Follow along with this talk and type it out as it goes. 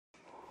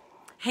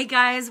Hey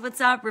guys,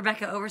 what's up?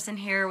 Rebecca Overson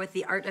here with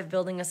the Art of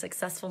Building a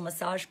Successful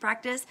Massage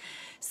Practice.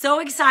 So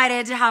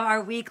excited to have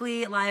our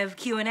weekly live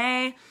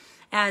Q&A,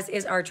 as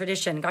is our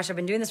tradition. Gosh, I've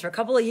been doing this for a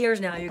couple of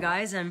years now, you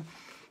guys, and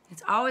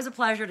it's always a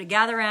pleasure to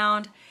gather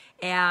around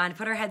and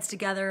put our heads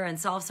together and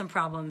solve some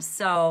problems.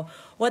 So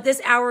what this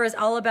hour is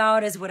all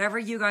about is whatever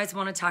you guys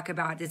want to talk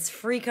about. It's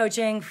free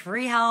coaching,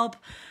 free help,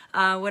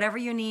 whatever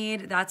you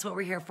need, that's what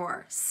we're here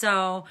for.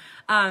 So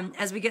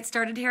as we get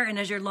started here, and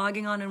as you're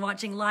logging on and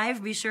watching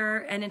live, be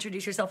sure and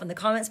introduce yourself in the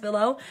comments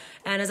below.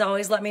 And as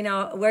always, let me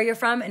know where you're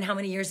from and how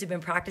many years you've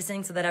been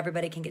practicing so that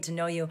everybody can get to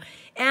know you.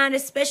 And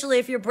especially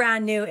if you're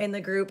brand new in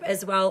the group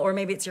as well, or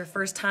maybe it's your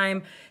first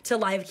time to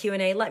live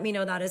Q&A, let me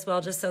know that as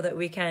well, just so that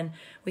we can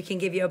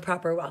give you a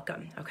proper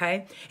welcome,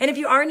 okay? And if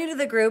you are new to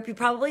the group, you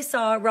probably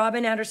saw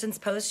Robin Anderson's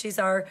post. She's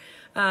our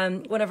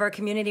one of our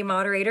community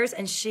moderators,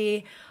 and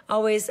she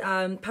always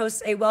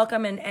posts a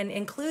welcome and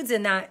includes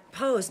in that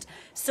post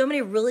so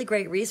many really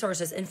great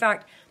resources. In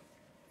fact,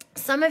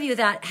 some of you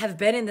that have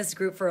been in this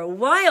group for a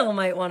while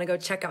might want to go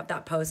check out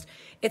that post.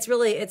 It's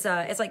really, it's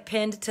like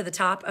pinned to the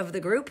top of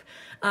the group.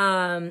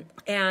 And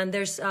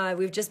there's,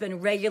 we've just been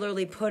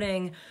regularly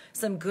putting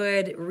some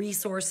good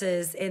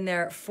resources in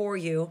there for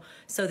you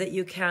so that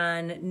you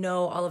can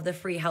know all of the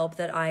free help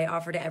that I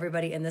offer to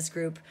everybody in this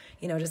group,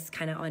 you know, just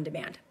kind of on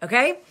demand.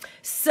 Okay.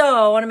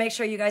 So I want to make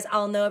sure you guys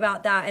all know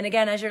about that. And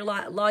again, as you're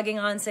logging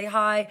on, say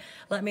hi,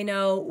 let me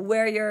know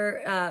where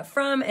you're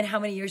from and how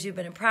many years you've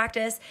been in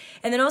practice.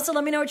 And then also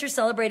let me know what you're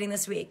celebrating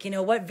this week. You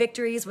know, what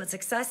victories, what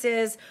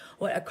successes,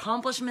 what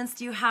accomplishments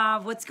do you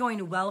have? What's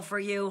going well for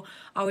you?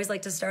 I always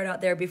like to start out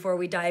there before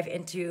we dive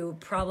into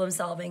problem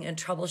solving and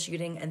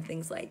troubleshooting and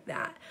things like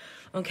that.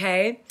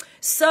 Okay.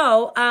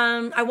 So,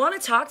 I want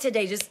to talk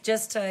today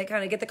just to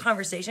kind of get the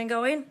conversation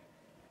going.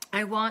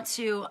 I want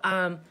to,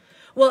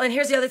 well, and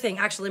here's the other thing.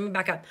 Actually, let me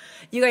back up.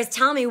 You guys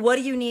tell me, what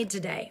do you need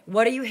today?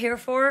 What are you here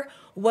for?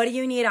 What do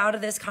you need out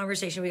of this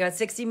conversation? We got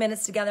 60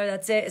 minutes together.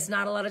 That's it. It's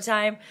not a lot of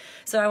time.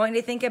 So I want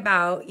you to think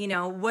about, you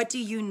know, what do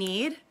you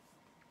need?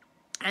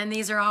 And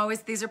these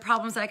are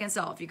problems that I can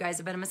solve. You guys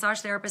have been a massage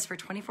therapist for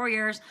 24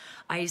 years.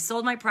 I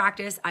sold my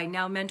practice. I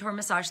now mentor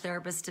massage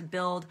therapists to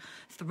build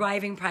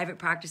thriving private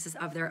practices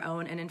of their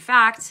own. And in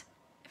fact,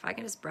 if I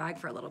can just brag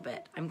for a little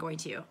bit, I'm going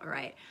to. All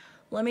right.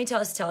 Let me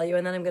tell you,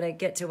 and then I'm going to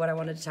get to what I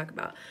wanted to talk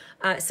about.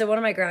 So one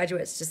of my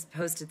graduates just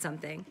posted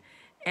something,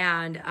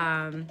 and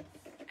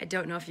I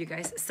don't know if you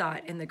guys saw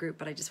it in the group,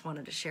 but I just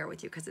wanted to share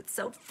with you because it's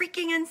so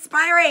freaking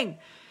inspiring.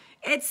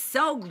 It's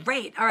so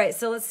great. All right,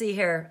 so let's see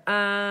here.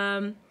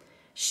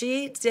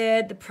 She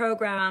did the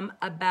program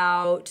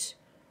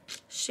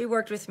she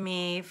worked with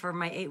me for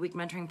my 8-week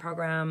mentoring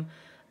program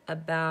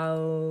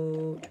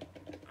about,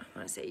 I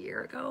want to say a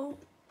year ago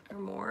or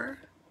more.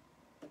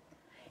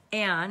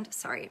 And,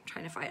 sorry, I'm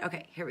trying to find,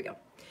 okay, here we go.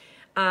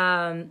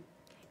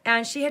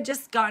 And she had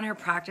just gotten her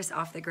practice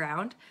off the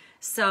ground.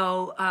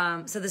 So,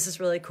 so this is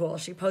really cool.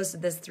 She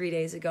posted this 3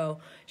 days ago.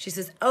 She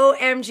says,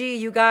 OMG,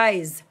 you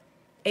guys,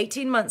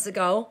 18 months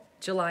ago,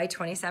 July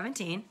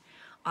 2017,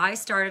 I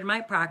started my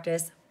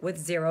practice with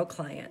 0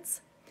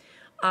 clients.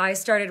 I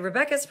started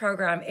Rebecca's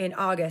program in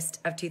August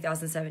of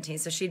 2017.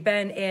 So she'd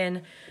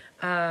been,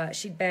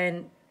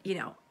 you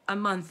know, a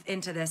month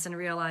into this and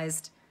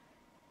realized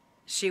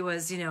she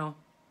was, you know,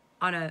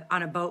 on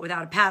a boat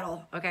without a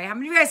paddle. Okay. How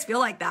many of you guys feel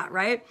like that,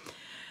 right?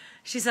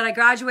 She said, I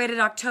graduated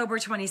October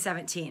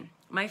 2017.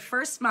 My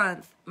first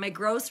month, my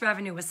gross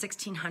revenue was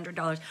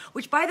 $1,600,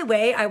 which, by the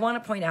way, I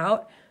want to point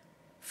out,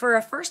 for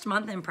a first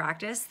month in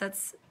practice,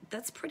 that's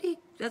pretty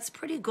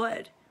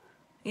good.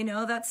 You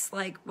know, that's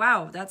like,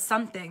 wow, that's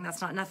something.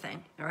 That's not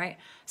nothing. All right.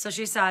 So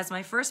she says,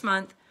 my first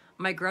month,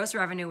 my gross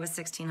revenue was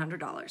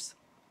 $1,600.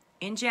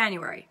 In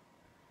January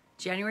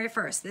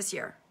 1st, this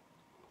year,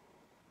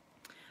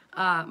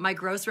 my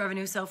gross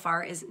revenue so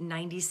far is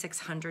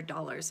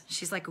 $9,600.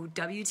 She's like,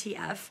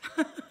 WTF?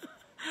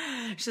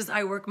 She says,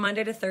 I work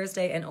Monday to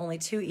Thursday and only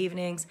 2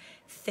 evenings.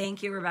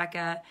 Thank you,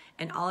 Rebecca.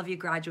 And all of you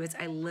graduates,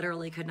 I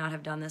literally could not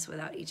have done this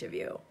without each of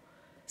you.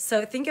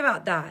 So think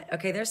about that.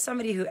 Okay, there's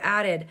somebody who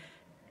added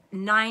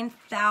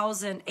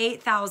 $9,000,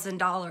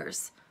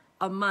 $8,000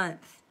 a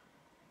month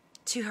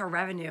to her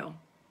revenue.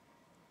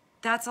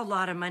 That's a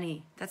lot of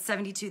money. That's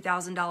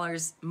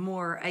 $72,000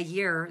 more a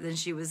year than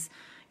she was,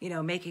 you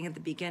know, making at the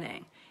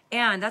beginning.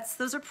 And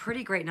those are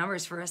pretty great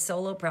numbers for a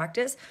solo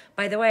practice.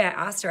 By the way, I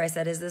asked her, I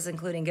said, is this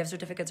including gift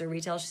certificates or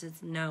retail? She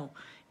says, no,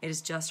 it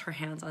is just her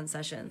hands-on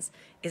sessions.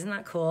 Isn't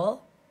that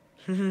cool?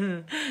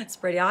 It's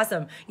pretty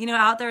awesome. You know,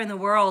 out there in the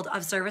world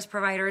of service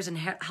providers and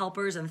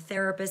helpers and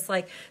therapists,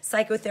 like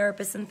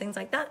psychotherapists and things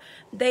like that,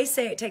 they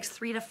say it takes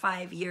 3 to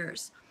 5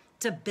 years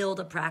to build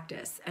a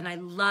practice. And I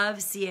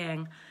love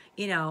seeing,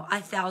 you know,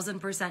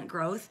 1,000%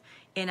 growth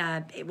in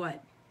a,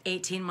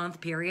 18-month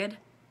period.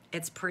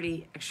 It's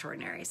pretty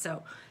extraordinary.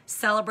 So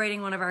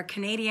celebrating one of our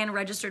Canadian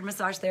registered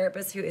massage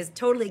therapists who is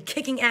totally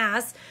kicking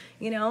ass,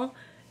 you know,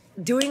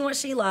 doing what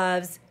she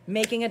loves,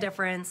 making a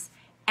difference,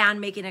 and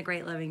making a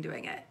great living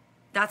doing it.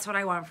 That's what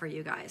I want for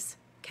you guys,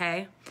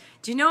 okay?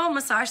 Do you know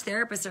massage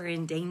therapists are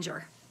in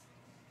danger?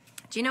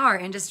 Do you know our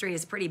industry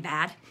is pretty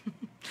bad?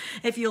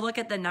 If you look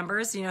at the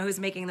numbers, you know who's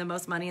making the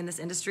most money in this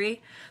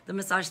industry? The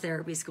massage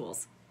therapy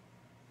schools.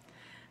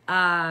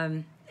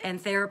 And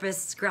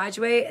therapists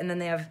graduate and then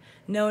they have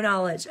no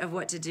knowledge of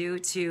what to do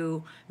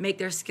to make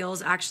their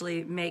skills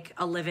actually make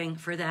a living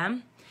for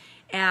them.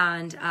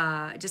 And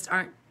just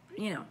aren't,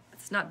 you know,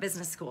 it's not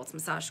business school, it's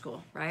massage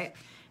school, right?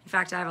 In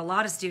fact, I have a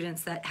lot of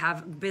students that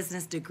have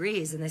business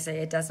degrees and they say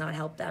it does not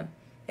help them.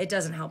 It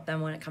doesn't help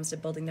them when it comes to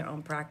building their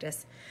own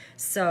practice.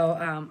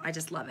 So I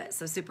just love it.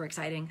 So super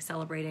exciting,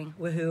 celebrating,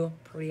 woohoo,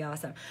 pretty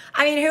awesome.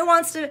 I mean,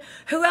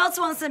 who else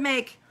wants to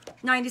make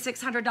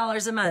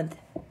 $9,600 a month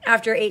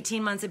after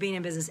 18 months of being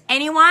in business?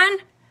 Anyone?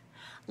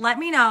 Let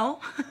me know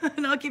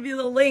and I'll give you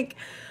the link.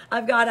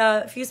 I've got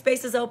a few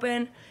spaces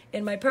open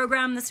in my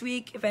program this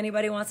week. If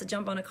anybody wants to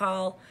jump on a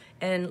call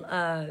and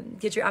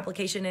get your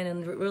application in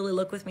and really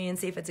look with me and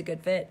see if it's a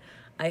good fit,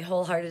 I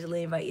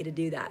wholeheartedly invite you to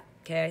do that.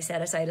 Okay, I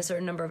set aside a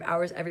certain number of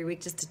hours every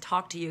week just to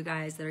talk to you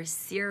guys that are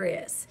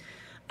serious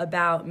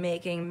about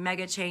making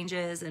mega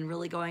changes and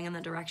really going in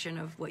the direction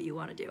of what you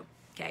want to do.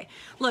 Okay,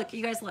 look,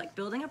 you guys, look,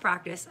 building a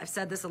practice, I've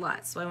said this a lot,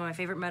 it's one of my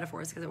favorite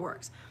metaphors because it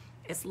works.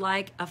 It's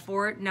like a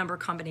 4-number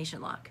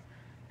combination lock.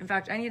 In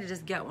fact, I need to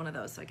just get one of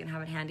those so I can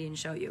have it handy and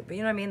show you. But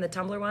you know what I mean, the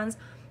tumbler ones,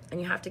 and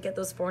you have to get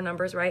those 4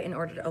 numbers right in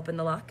order to open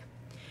the lock.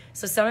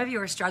 So some of you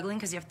are struggling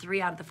because you have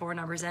 3 out of the 4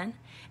 numbers in,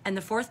 and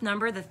the 4th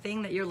number, the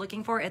thing that you're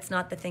looking for, it's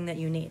not the thing that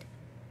you need.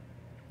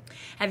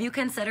 Have you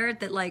considered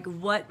that like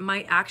what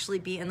might actually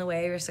be in the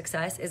way of your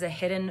success is a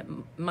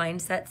hidden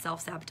mindset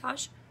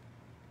self-sabotage?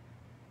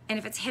 And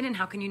if it's hidden,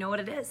 how can you know what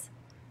it is?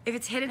 If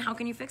it's hidden, how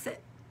can you fix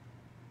it?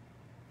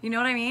 You know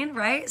what I mean,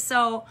 right?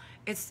 So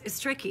it's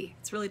tricky.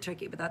 It's really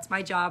tricky, but that's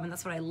my job, and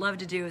that's what I love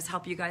to do is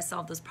help you guys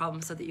solve those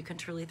problems so that you can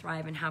truly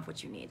thrive and have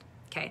what you need.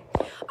 Okay.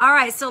 All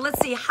right, so let's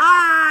see.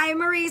 Hi,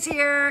 Marie's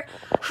here.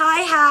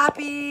 Hi,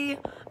 Happy.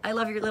 I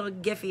love your little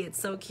Giphy.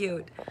 It's so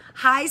cute.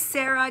 Hi,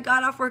 Sarah.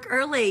 Got off work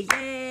early.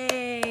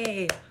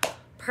 Yay.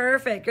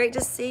 Perfect. Great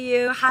to see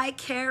you. Hi,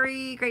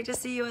 Carrie. Great to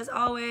see you as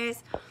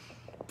always.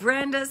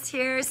 Brenda's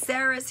here.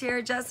 Sarah's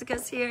here.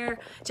 Jessica's here.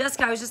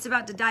 Jessica, I was just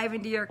about to dive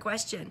into your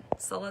question.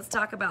 So let's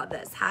talk about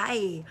this.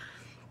 Hi.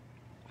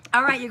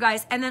 All right, you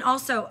guys. And then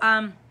also,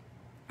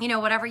 you know,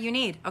 whatever you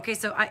need. Okay,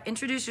 so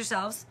introduce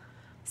yourselves.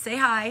 Say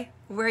hi,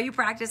 where you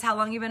practice, how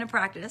long you've been in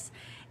practice,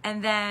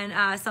 and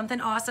then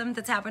something awesome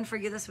that's happened for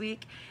you this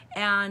week,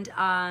 and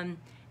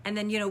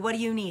then, you know, what do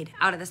you need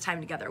out of this time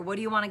together? What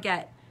do you want to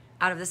get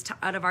out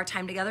of our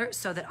time together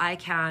so that I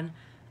can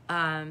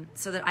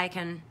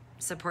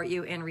support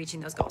you in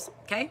reaching those goals?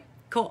 Okay,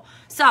 cool.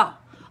 So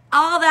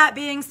all that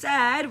being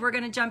said, we're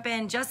gonna jump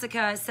in.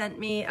 Jessica sent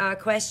me a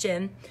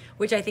question,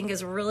 which I think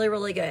is really,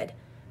 really good.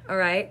 All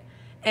right.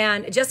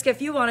 And Jessica,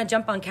 if you want to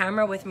jump on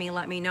camera with me,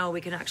 let me know.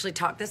 We can actually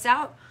talk this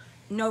out.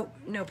 No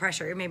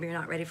pressure. Maybe you're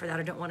not ready for that.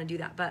 I don't want to do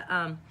that.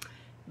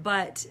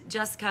 But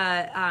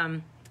Jessica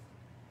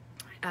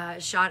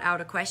shot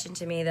out a question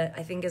to me that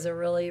I think is a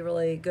really,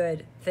 really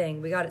good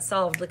thing. We got it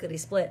solved, lickety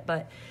split.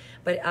 But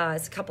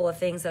it's a couple of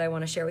things that I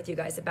want to share with you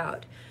guys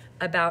about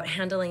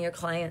handling your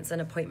clients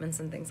and appointments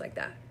and things like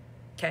that.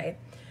 Okay.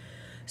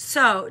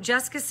 So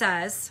Jessica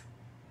says,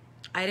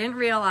 I didn't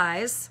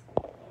realize.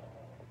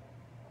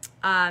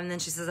 And then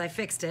she says, I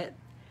fixed it,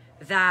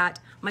 that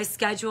my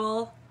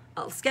scheduler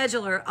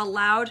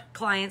allowed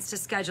clients to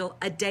schedule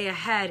a day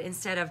ahead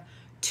instead of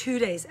 2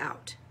 days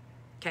out.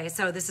 Okay,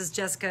 so this is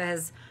Jessica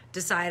has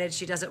decided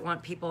she doesn't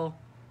want people,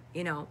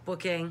 you know,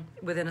 booking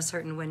within a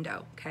certain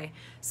window. Okay,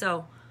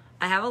 so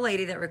I have a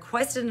lady that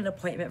requested an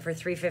appointment for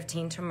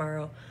 3:15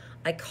 tomorrow.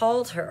 I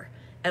called her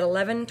at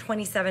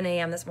 11:27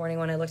 a.m. this morning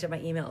when I looked at my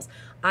emails.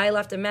 I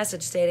left a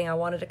message stating I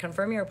wanted to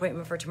confirm your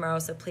appointment for tomorrow,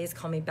 so please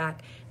call me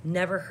back.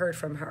 Never heard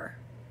from her.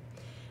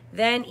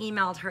 Then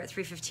emailed her at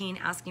 3:15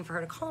 asking for her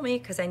to call me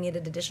because I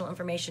needed additional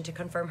information to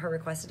confirm her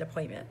requested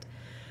appointment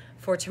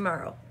for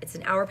tomorrow. It's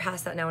an hour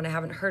past that now and I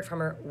haven't heard from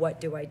her.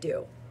 What do I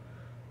do?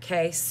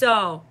 Okay,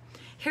 so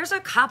here's a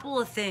couple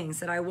of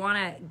things that I want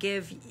to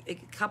give, a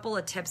couple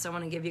of tips I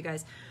want to give you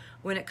guys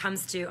when it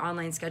comes to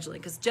online scheduling.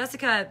 Because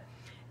Jessica,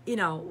 you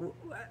know,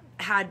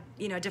 had,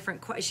 you know,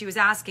 she was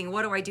asking,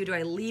 what do I do? Do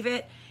I leave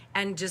it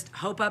and just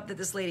hope up that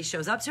this lady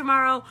shows up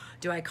tomorrow?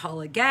 Do I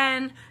call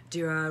again?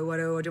 Do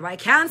I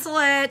cancel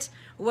it?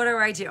 What do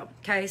I do?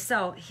 Okay,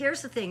 so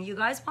here's the thing. You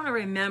guys want to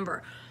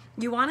remember,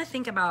 you want to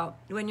think about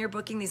when you're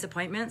booking these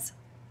appointments,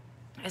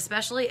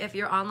 especially if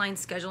your online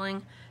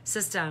scheduling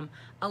system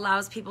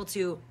allows people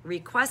to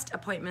request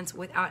appointments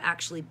without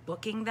actually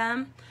booking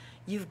them,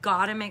 you've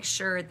got to make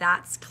sure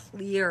that's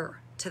clear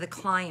to the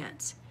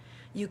client.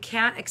 You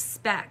can't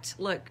expect,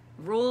 look,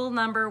 rule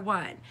number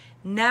 1,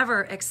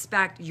 never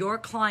expect your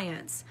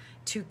clients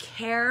to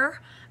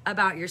care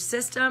about your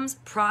systems,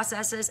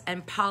 processes,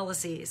 and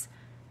policies.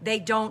 They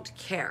don't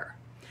care.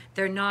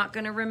 They're not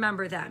going to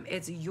remember them.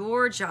 It's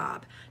your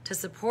job to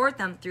support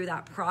them through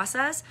that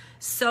process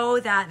so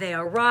that they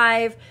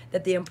arrive,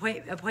 that the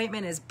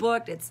appointment is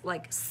booked, it's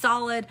like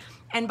solid.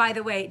 And by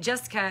the way,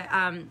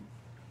 Jessica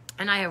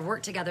and I have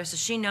worked together, so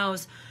she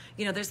knows,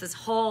 you know, there's this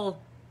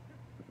whole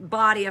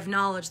body of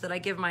knowledge that I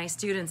give my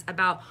students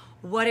about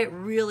what it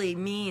really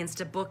means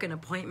to book an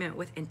appointment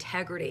with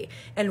integrity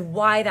and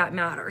why that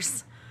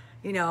matters.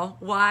 You know,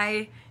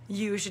 why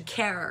you should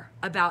care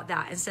about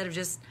that instead of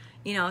just,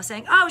 you know,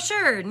 saying, oh,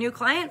 sure, new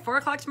client, 4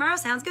 o'clock tomorrow,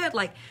 sounds good.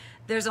 Like,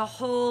 there's a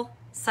whole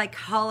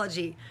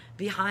psychology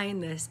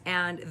behind this.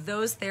 And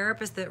those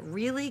therapists that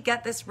really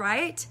get this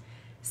right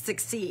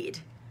succeed.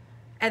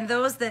 And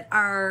those that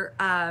are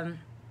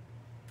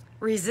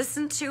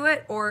resistant to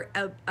it or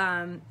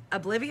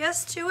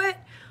oblivious to it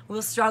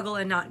will struggle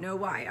and not know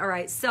why. All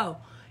right, so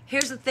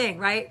here's the thing,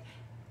 right?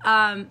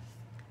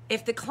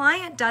 If the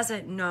client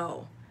doesn't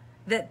know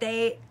that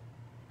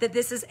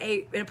this is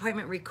an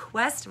appointment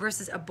request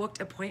versus a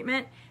booked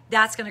appointment,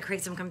 that's going to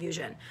create some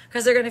confusion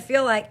because they're going to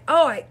feel like,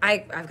 oh,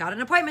 I've got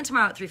an appointment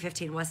tomorrow at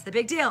 3:15. What's the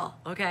big deal?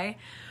 Okay.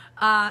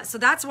 So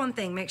that's one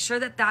thing. Make sure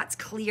that that's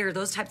clear.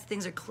 Those types of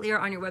things are clear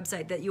on your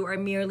website, that you are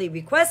merely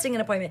requesting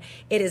an appointment.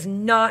 It is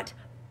not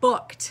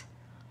booked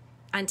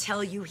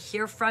until you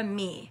hear from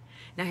me.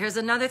 Now, here's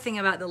another thing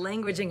about the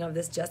languaging of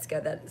this,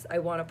 Jessica, that I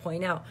want to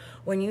point out.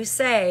 When you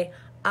say,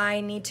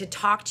 I need to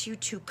talk to you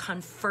to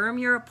confirm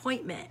your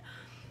appointment,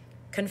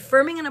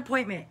 confirming an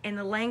appointment in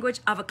the language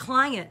of a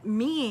client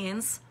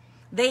means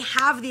they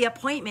have the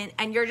appointment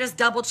and you're just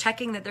double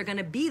checking that they're going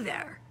to be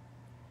there.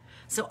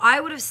 So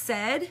I would have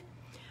said,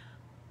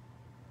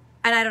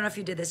 and I don't know if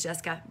you did this,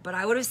 Jessica, but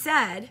I would have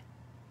said,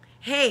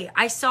 hey,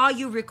 I saw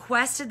you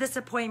requested this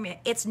appointment.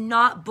 It's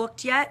not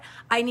booked yet.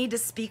 I need to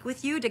speak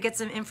with you to get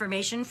some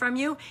information from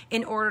you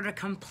in order to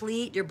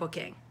complete your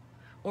booking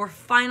or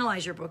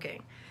finalize your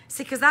booking.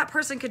 See, because that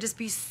person could just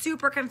be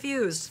super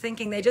confused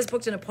thinking they just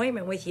booked an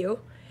appointment with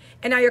you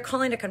and now you're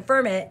calling to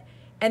confirm it.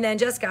 And then,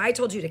 Jessica, I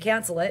told you to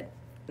cancel it.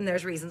 And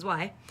there's reasons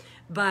why.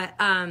 But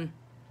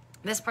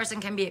this person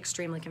can be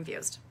extremely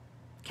confused.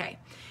 Okay.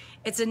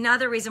 It's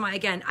another reason why,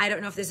 again, I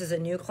don't know if this is a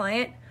new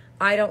client.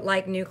 I don't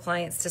like new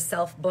clients to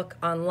self-book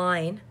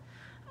online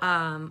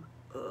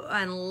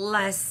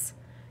unless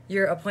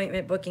your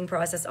appointment booking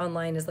process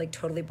online is like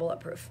totally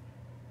bulletproof.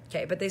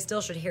 Okay, but they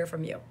still should hear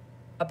from you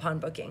upon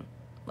booking,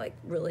 like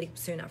really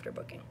soon after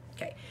booking.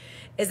 Okay,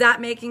 is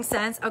that making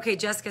sense? Okay,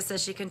 Jessica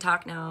says she can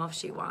talk now if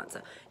she wants.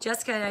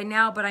 Jessica, I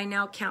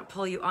now can't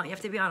pull you on. You have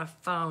to be on a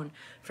phone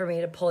for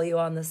me to pull you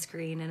on the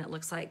screen, and it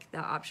looks like the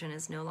option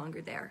is no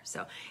longer there.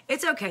 So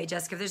it's okay,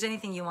 Jessica. If there's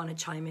anything you want to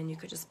chime in, you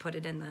could just put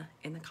it in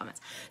the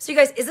comments. So you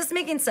guys, is this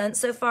making sense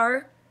so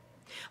far?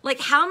 Like,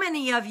 how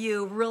many of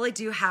you really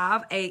do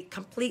have a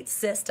complete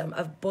system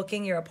of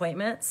booking your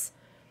appointments,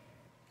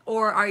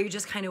 or are you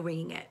just kind of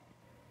winging it?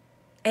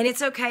 And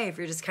it's okay if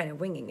you're just kind of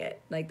winging it.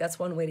 Like, that's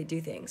one way to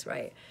do things,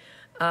 right?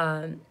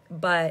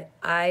 But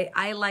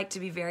I like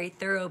to be very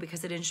thorough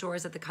because it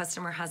ensures that the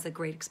customer has a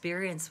great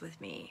experience with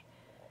me.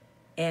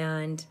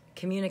 And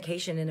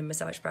communication in a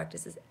massage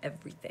practice is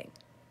everything.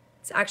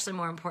 It's actually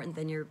more important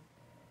than your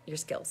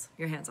skills,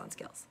 your hands-on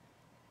skills.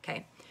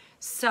 Okay?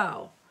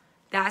 So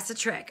that's the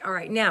trick. All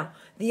right. Now,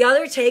 the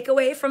other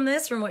takeaway from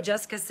this, from what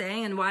Jessica's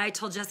saying and why I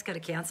told Jessica to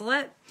cancel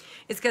it,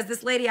 is because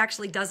this lady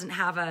actually doesn't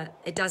have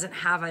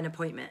an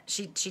appointment.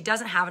 She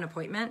doesn't have an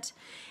appointment.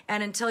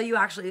 And until you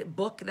actually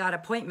book that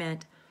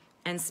appointment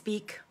and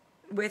speak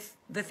with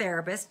the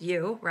therapist,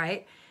 you,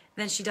 right,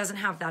 then she doesn't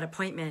have that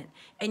appointment.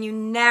 And you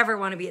never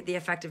want to be at the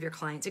effect of your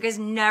clients. You guys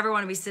never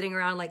want to be sitting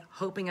around like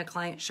hoping a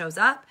client shows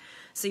up.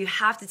 So you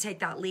have to take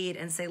that lead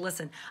and say,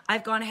 listen,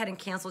 I've gone ahead and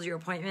canceled your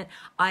appointment.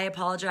 I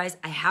apologize.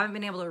 I haven't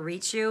been able to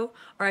reach you,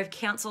 or I've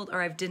canceled or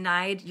I've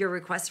denied your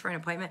request for an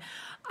appointment.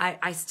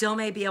 I still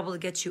may be able to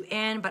get you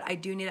in, but I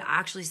do need to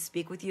actually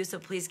speak with you. So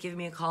please give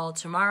me a call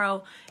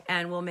tomorrow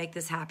and we'll make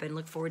this happen.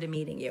 Look forward to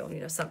meeting you. You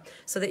know, so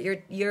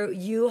that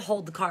you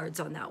hold the cards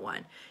on that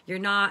one. You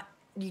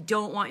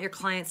don't want your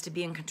clients to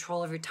be in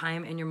control of your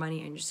time and your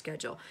money and your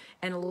schedule.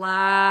 And a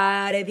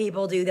lot of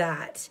people do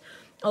that.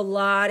 A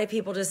lot of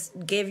people just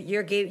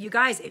you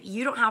guys, if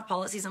you don't have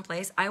policies in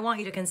place, I want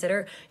you to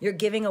consider you're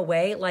giving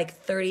away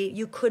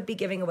you could be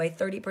giving away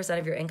 30%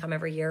 of your income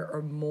every year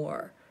or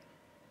more.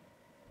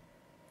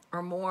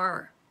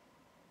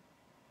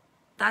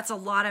 That's a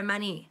lot of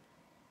money.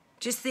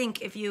 Just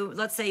think,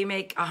 let's say you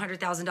make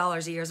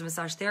 $100,000 a year as a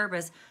massage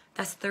therapist,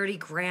 that's 30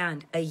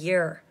 grand a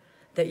year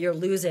that you're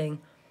losing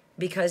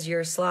because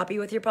you're sloppy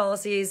with your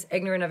policies,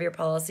 ignorant of your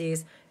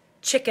policies,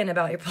 chicken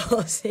about your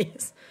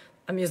policies.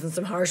 I'm using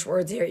some harsh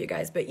words here, you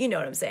guys, but you know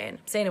what I'm saying.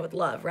 I'm saying it with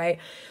love, right?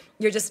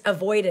 You're just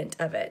avoidant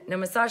of it. Now,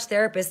 massage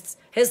therapists,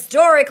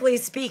 historically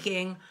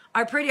speaking,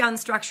 are pretty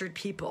unstructured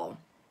people.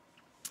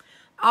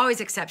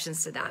 Always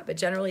exceptions to that, but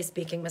generally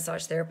speaking,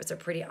 massage therapists are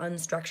pretty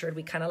unstructured.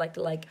 We kind of like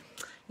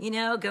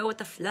to go with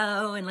the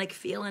flow and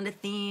feel into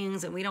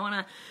things, and we don't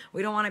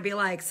want to be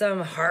like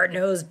some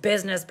hard-nosed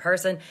business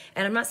person.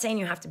 And I'm not saying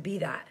you have to be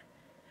that.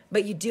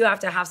 But you do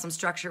have to have some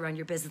structure around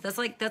your business.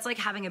 That's like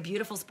having a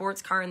beautiful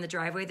sports car in the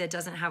driveway that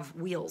doesn't have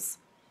wheels.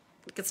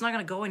 It's not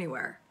going to go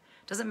anywhere.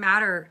 It doesn't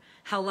matter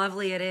how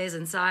lovely it is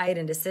inside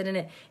and to sit in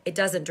it. It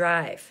doesn't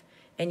drive.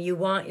 And you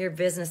want your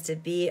business to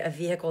be a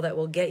vehicle that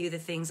will get you the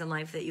things in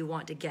life that you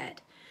want to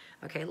get.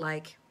 Okay,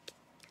 like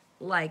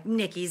like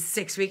Nikki's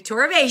 6-week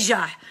tour of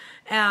Asia.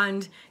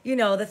 And, you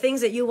know, the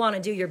things that you want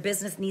to do, your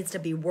business needs to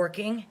be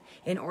working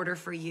in order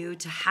for you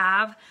to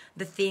have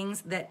the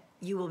things that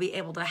you will be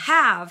able to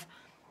have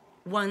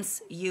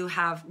once you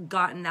have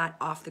gotten that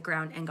off the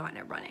ground and gotten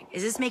it running.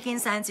 Is this making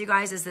sense, you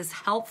guys? Is this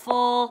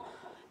helpful?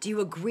 Do you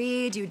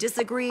agree? Do you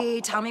disagree?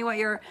 Tell me what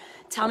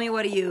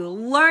are you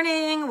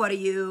learning? What are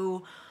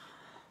you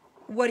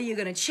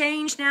going to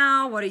change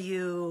now? What are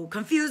you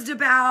confused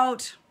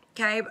about?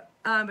 Okay.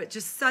 But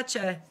just such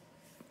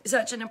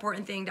an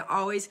important thing to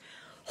always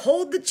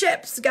hold the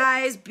chips,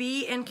 guys.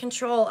 Be in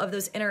control of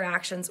those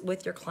interactions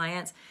with your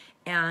clients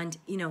and,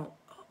 you know,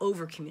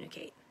 over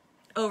communicate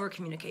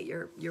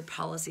your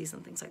policies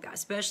and things like that,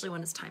 especially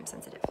when it's time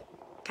sensitive.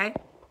 Okay.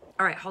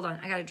 All right. Hold on.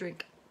 I got a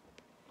drink.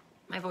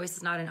 My voice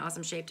is not in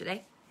awesome shape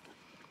today,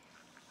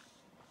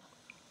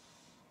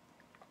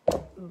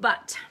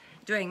 but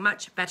doing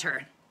much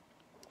better.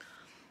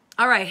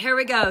 All right, here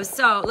we go.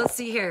 So let's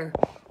see here.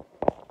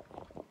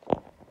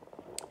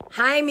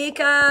 Hi,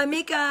 Mika.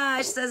 Mika,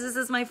 she says, this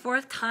is my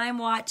 4th time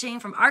watching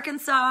from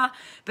Arkansas.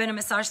 Been a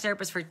massage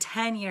therapist for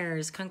 10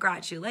 years.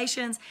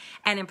 Congratulations.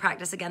 And in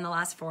practice again the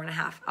last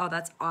 4.5. Oh,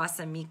 that's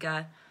awesome,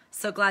 Mika.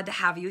 So glad to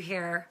have you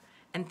here.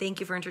 And thank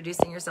you for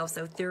introducing yourself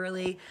so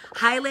thoroughly.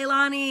 Hi,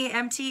 Leilani,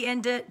 MT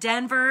in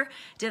Denver.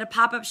 Did a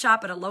pop-up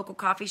shop at a local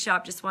coffee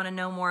shop. Just want to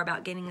know more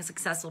about getting a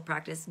successful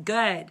practice.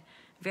 Good.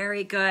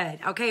 Very good.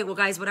 Okay, well,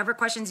 guys, whatever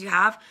questions you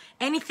have,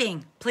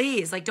 anything,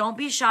 please. Like, don't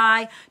be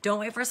shy. Don't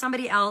wait for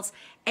somebody else.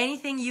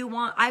 Anything you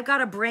want. I've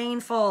got a brain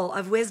full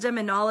of wisdom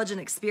and knowledge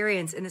and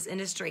experience in this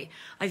industry.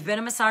 I've been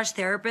a massage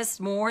therapist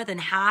more than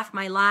half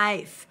my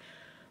life.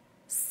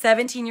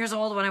 17 years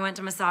old when I went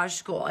to massage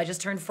school. I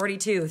just turned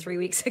 42 3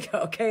 weeks ago.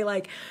 Okay,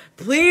 like,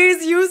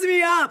 please use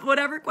me up.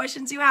 Whatever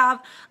questions you have.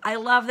 I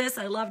love this.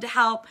 I love to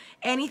help.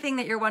 Anything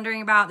that you're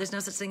wondering about, there's no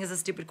such thing as a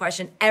stupid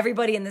question.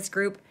 Everybody in this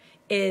group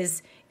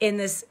is in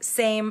this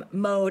same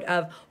mode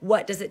of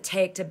what does it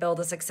take to build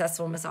a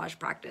successful massage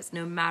practice,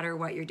 no matter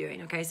what you're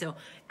doing. Okay, so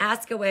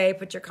ask away,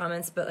 put your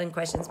comments and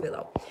questions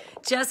below.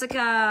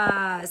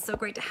 Jessica, so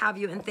great to have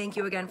you, and thank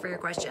you again for your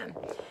question.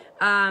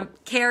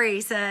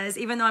 Carrie says,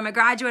 even though I'm a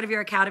graduate of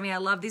your academy, I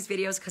love these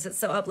videos because it's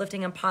so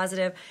uplifting and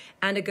positive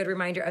and a good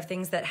reminder of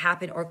things that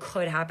happen or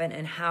could happen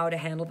and how to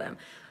handle them.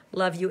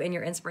 Love you and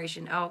your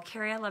inspiration. Oh,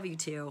 Carrie, I love you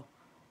too.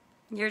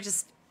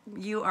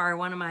 You are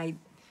one of my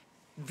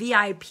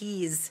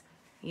VIPs.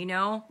 You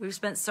know, we've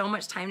spent so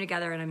much time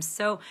together, and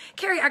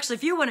Carrie, actually,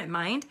 if you wouldn't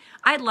mind,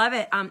 I'd love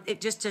it,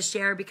 just to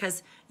share,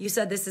 because you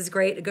said this is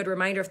great, a good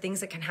reminder of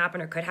things that can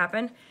happen or could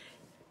happen.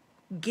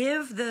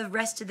 Give the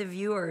rest of the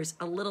viewers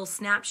a little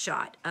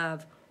snapshot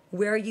of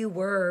where you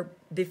were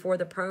before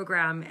the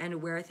program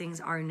and where things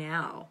are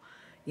now,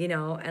 you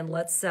know, and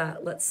let's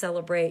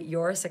celebrate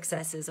your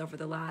successes over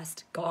the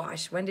last,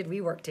 gosh, when did we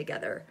work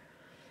together?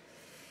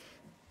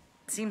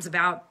 Seems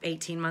about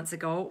 18 months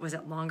ago. Was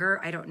it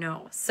longer? I don't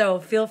know. So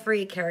feel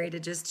free, Carrie, to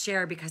just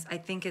share, because I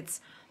think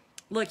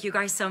look, you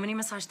guys, so many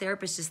massage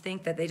therapists just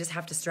think that they just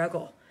have to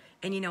struggle.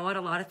 And you know what?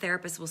 A lot of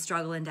therapists will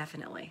struggle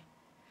indefinitely.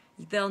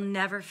 They'll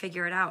never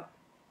figure it out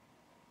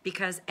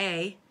because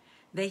A,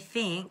 they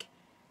think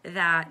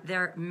that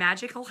their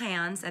magical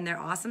hands and their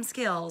awesome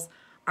skills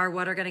are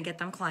what are going to get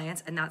them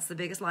clients. And that's the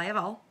biggest lie of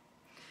all.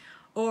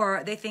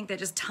 Or they think that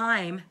just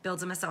time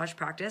builds a massage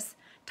practice.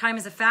 Time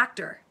is a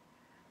factor.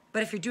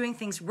 But if you're doing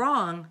things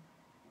wrong,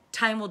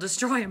 time will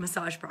destroy a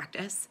massage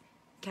practice,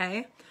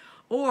 okay?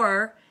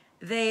 Or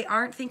they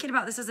aren't thinking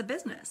about this as a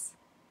business.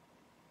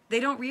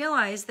 They don't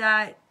realize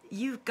that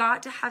you've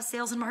got to have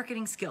sales and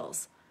marketing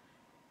skills.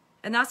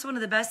 And that's one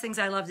of the best things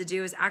I love to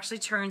do, is actually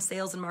turn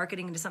sales and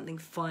marketing into something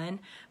fun.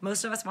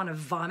 Most of us want to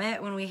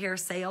vomit when we hear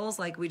sales.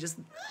 Like, we just,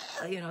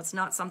 it's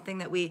not something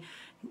that we,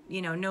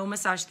 no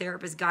massage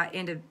therapist got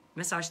into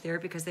massage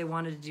therapy because they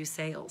wanted to do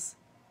sales,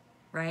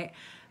 right?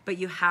 But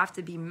you have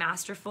to be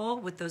masterful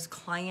with those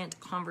client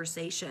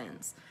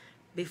conversations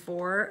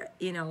before,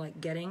 like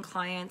getting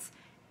clients,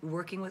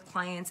 working with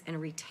clients, and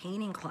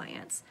retaining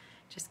clients.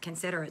 Just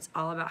consider it's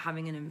all about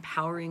having an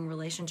empowering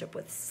relationship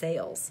with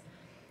sales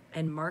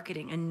and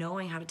marketing and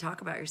knowing how to talk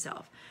about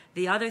yourself.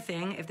 The other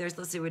thing, if there's,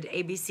 let's see, would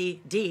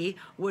ABCD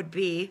would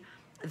be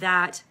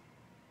that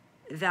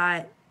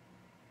therapists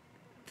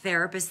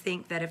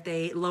think that if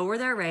they lower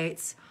their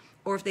rates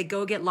or if they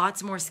go get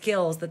lots more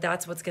skills,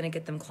 that's what's going to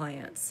get them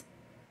clients.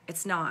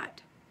 It's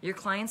not. Your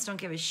clients don't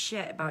give a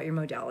shit about your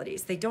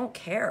modalities. They don't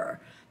care.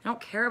 They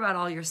don't care about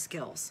all your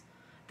skills.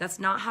 That's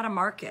not how to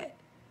market.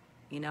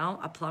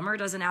 A plumber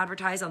doesn't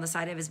advertise on the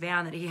side of his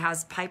van that he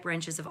has pipe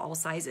wrenches of all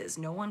sizes.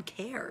 No one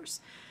cares.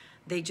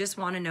 They just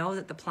want to know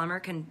that the plumber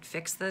can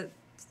fix the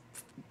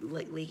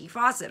leaky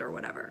faucet or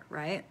whatever,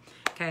 right?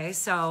 Okay,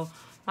 so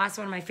that's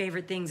one of my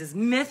favorite things, is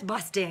myth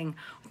busting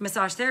with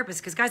massage therapists.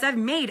 Because guys, I've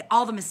made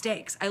all the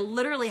mistakes. I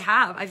literally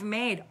have. I've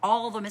made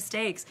all the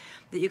mistakes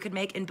that you could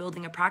make in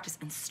building a practice,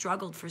 and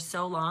struggled for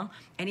so long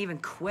and even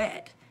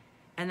quit.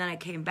 And then I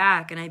came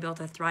back and I built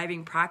a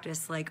thriving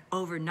practice like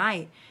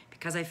overnight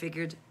because I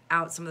figured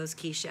out some of those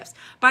key shifts.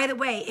 By the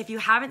way, if you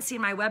haven't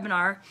seen my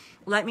webinar,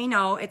 let me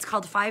know. It's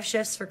called 5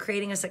 Shifts for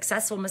Creating a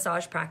Successful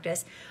Massage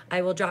Practice.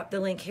 I will drop the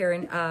link here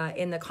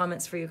in the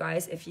comments for you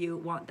guys if you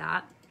want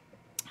that.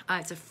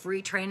 It's a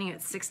free training.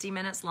 It's 60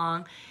 minutes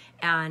long,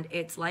 and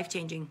it's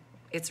life-changing.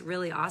 It's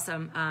really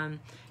awesome.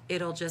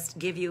 It'll just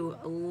give you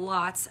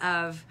lots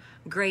of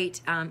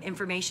great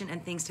information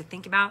and things to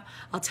think about.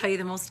 I'll tell you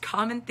the most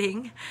common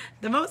thing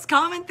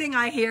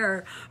I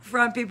hear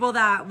from people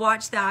that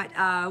watch that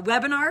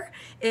webinar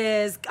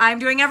is, I'm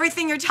doing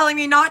everything you're telling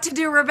me not to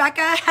do,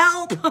 Rebecca,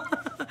 help.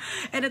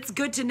 And it's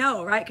good to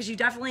know, right? Because you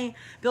definitely,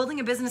 building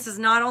a business is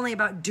not only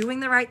about doing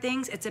the right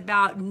things, it's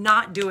about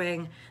not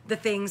doing the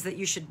things that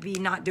you should be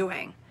not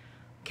doing.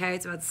 Okay,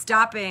 it's about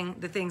stopping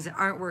the things that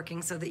aren't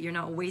working so that you're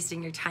not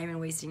wasting your time and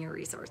wasting your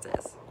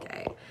resources.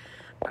 Okay,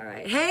 all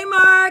right. Hey,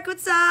 Mark,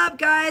 what's up,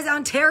 guys?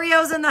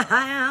 Ontario's in the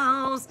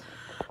house.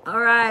 All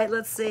right,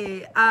 let's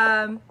see.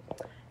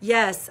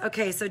 Yes,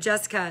 okay, so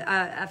Jessica,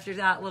 after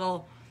that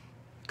little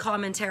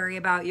commentary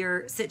about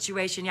your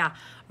situation, yeah,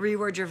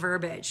 reword your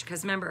verbiage.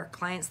 Because remember,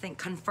 clients think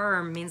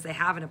confirm means they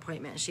have an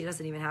appointment. She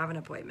doesn't even have an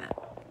appointment,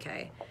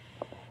 okay?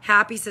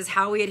 Happy says,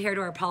 how we adhere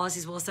to our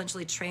policies will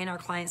essentially train our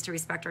clients to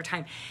respect our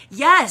time.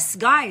 Yes,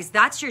 guys,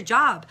 that's your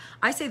job.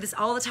 I say this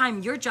all the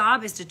time. Your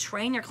job is to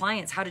train your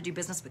clients how to do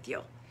business with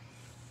you.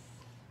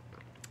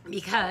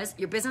 Because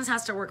your business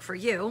has to work for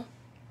you.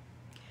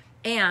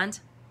 And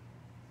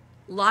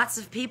lots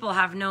of people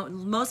have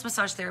most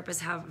massage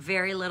therapists have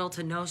very little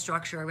to no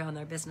structure around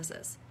their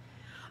businesses.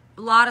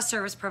 A lot of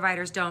service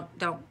providers don't,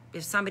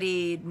 if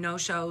somebody no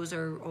shows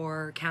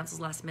or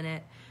cancels last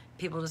minute,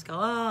 people just go,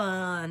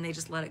 oh, and they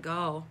just let it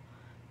go.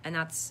 And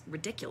that's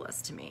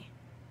ridiculous to me.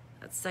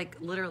 That's like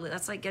literally,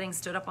 that's like getting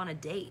stood up on a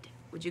date.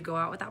 Would you go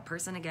out with that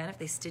person again if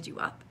they stood you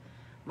up?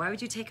 Why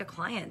would you take a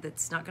client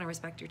that's not going to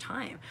respect your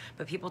time?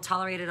 But people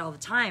tolerate it all the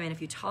time. And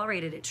if you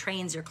tolerate it, it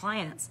trains your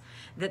clients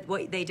that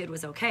what they did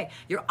was okay.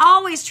 You're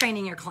always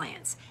training your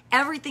clients.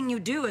 Everything you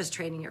do is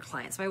training your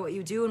clients by what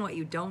you do and what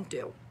you don't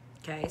do.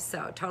 Okay,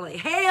 so totally.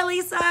 Hey,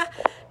 Elisa,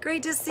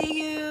 great to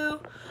see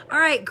you. All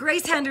right,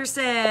 Grace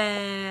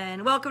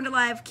Henderson, welcome to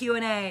live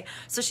Q&A.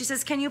 So she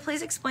says, can you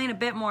please explain a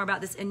bit more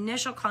about this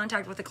initial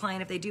contact with the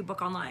client if they do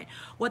book online?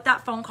 What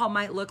that phone call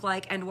might look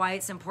like and why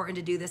it's important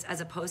to do this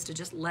as opposed to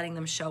just letting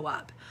them show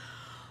up.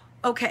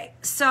 Okay,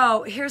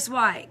 so here's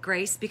why,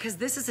 Grace, because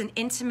this is an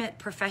intimate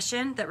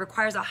profession that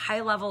requires a high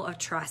level of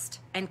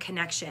trust and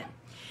connection.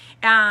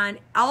 And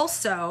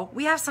also,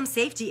 we have some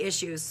safety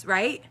issues,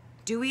 right?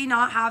 Do we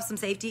not have some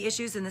safety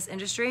issues in this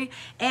industry?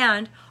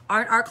 And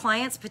aren't our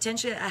clients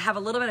potentially have a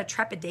little bit of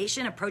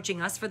trepidation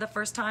approaching us for the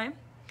first time?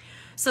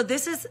 So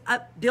this is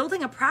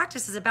building a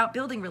practice is about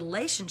building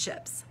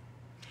relationships.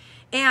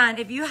 And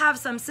if you have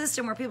some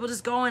system where people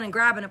just go in and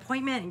grab an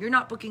appointment and you're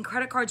not booking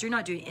credit cards, you're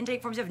not doing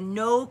intake forms, you have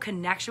no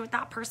connection with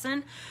that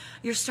person,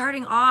 you're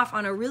starting off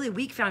on a really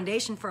weak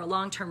foundation for a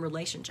long-term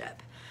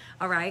relationship.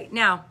 All right.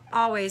 Now,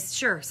 always,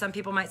 sure, some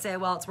people might say,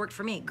 well, it's worked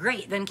for me.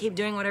 Great. Then keep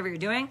doing whatever you're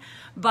doing.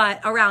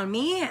 But around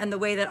me and the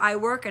way that I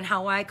work and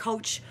how I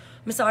coach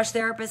massage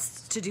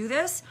therapists to do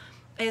this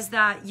is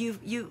that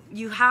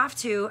you have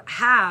to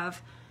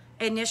have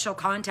initial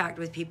contact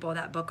with people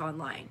that book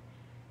online.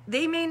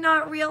 They may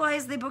not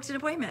realize they booked an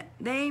appointment.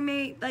 They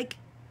may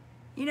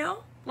give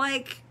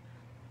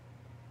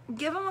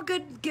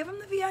them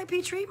the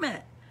VIP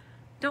treatment.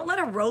 Don't let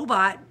a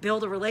robot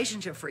build a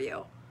relationship for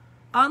you.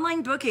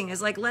 Online booking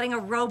is like letting a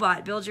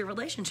robot build your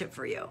relationship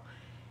for you.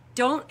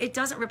 It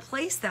doesn't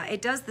replace that.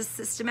 It does the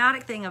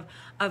systematic thing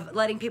of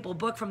letting people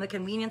book from the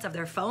convenience of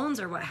their phones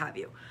or what have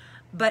you.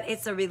 But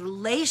it's a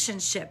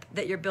relationship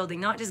that you're building,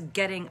 not just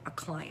getting a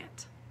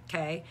client,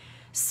 okay?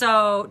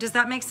 So does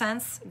that make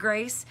sense,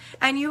 Grace?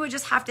 And you would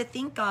just have to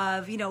think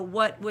of,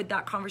 what would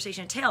that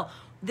conversation entail?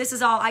 This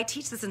is all, I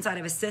teach this inside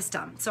of a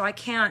system, so I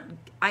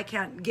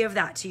can't give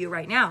that to you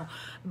right now.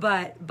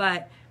 But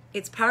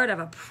it's part of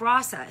a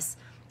process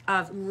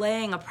of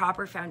laying a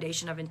proper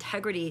foundation of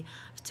integrity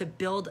to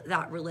build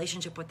that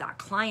relationship with that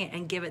client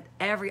and give it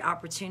every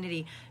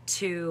opportunity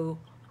to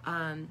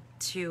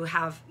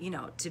have,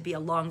 to be a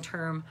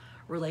long-term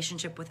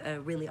relationship with a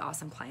really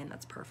awesome client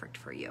that's perfect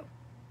for you.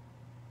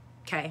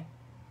 Okay.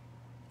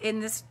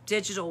 In this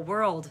digital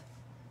world,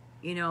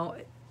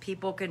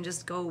 people can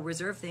just go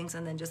reserve things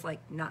and then just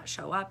not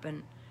show up.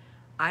 And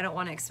I don't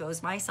want to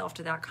expose myself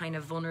to that kind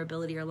of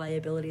vulnerability or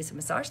liability as a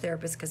massage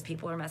therapist because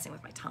people are messing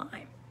with my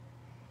time.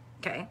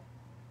 Okay.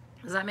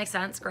 Does that make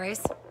sense,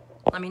 Grace?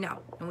 Let me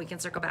know and we can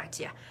circle back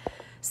to you.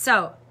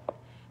 So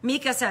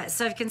Mika says,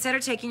 so I've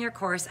considered taking your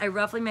course. I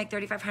roughly make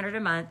 $3,500 a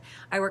month.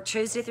 I work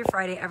Tuesday through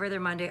Friday, every other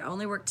Monday. I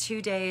only work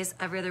 2 days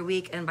every other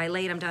week. And by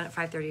late, I'm done at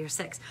 5:30 or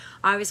 6.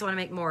 I obviously want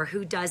to make more.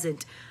 Who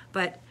doesn't?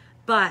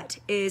 But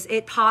is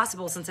it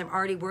possible since I'm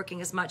already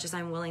working as much as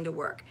I'm willing to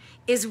work?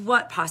 Is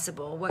what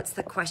possible? What's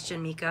the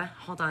question, Mika?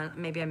 Hold on.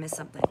 Maybe I missed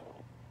something.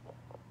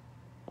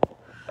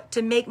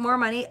 To make more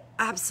money?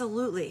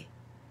 Absolutely.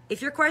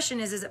 If your question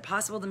is it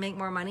possible to make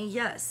more money?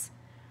 Yes.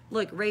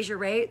 Look, raise your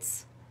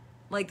rates.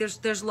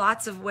 There's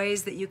lots of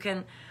ways that you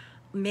can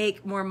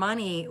make more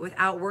money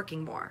without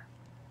working more.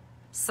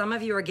 Some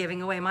of you are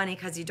giving away money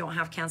because you don't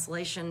have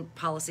cancellation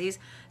policies.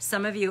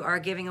 Some of you are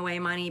giving away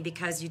money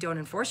because you don't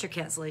enforce your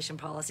cancellation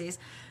policies.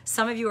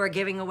 Some of you are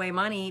giving away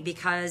money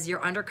because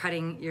you're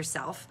undercutting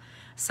yourself.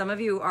 Some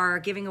of you are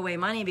giving away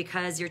money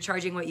because you're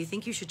charging what you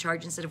think you should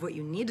charge instead of what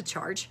you need to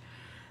charge.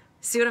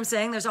 See what I'm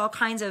saying? There's all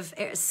kinds of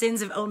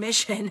sins of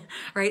omission,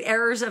 right?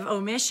 Errors of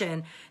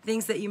omission,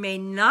 things that you may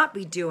not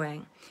be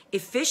doing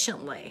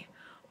efficiently,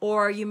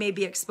 or you may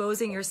be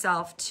exposing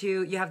yourself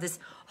to, you have this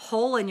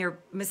hole in your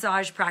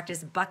massage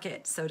practice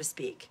bucket, so to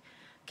speak,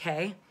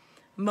 okay?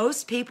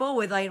 Most people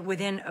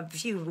within a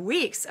few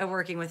weeks of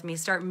working with me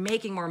start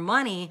making more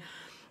money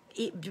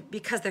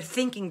because they're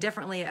thinking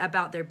differently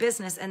about their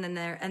business, and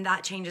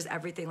that changes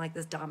everything, like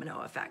this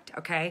domino effect,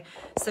 okay?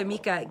 So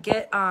Mika,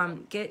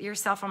 get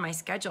yourself on my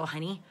schedule,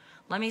 honey.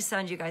 Let me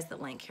send you guys the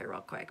link here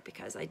real quick,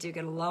 because I do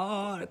get a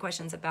lot of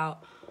questions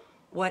about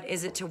what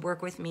is it to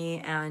work with me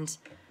and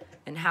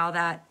how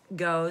that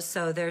goes.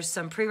 So there's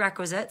some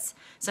prerequisites.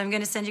 So I'm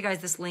going to send you guys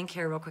this link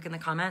here real quick in the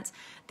comments.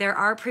 There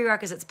are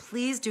prerequisites.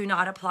 Please do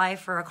not apply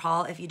for a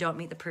call if you don't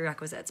meet the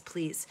prerequisites,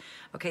 please.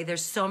 Okay,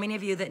 there's so many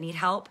of you that need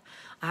help.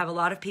 I have a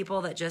lot of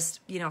people that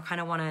just,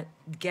 kind of want to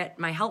get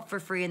my help for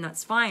free, and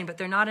that's fine, but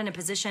they're not in a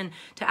position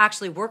to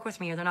actually work with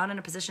me, or they're not in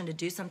a position to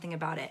do something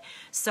about it.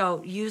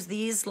 So use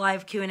these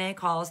live Q&A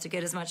calls to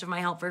get as much of my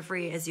help for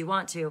free as you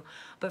want to.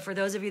 But for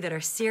those of you that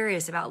are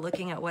serious about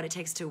looking at what it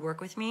takes to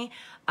work with me,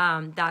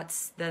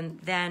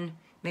 then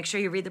make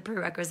sure you read the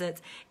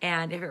prerequisites,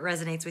 and if it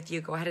resonates with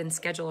you, go ahead and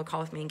schedule a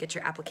call with me and get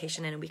your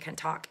application in, and we can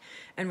talk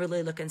and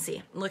really look and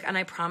see. Look, and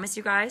I promise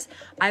you guys,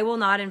 I will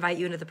not invite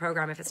you into the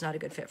program if it's not a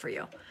good fit for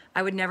you.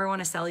 I would never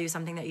want to sell you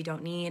something that you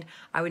don't need.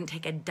 I wouldn't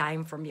take a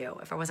dime from you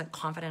if I wasn't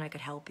confident I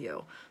could help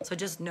you. So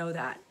just know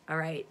that, all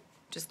right?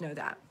 Just know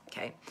that,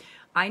 okay?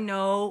 I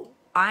know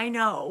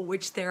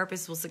which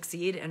therapists will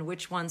succeed and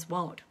which ones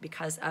won't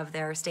because of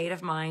their state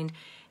of mind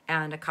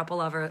and a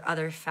couple of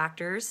other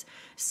factors.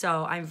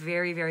 So I'm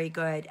very, very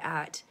good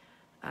at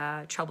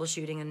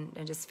troubleshooting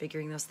and just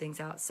figuring those things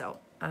out. So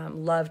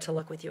love to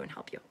look with you and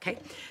help you, okay?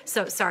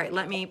 So sorry,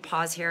 let me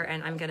pause here,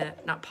 and I'm gonna,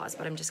 not pause,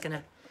 but I'm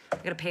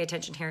gonna pay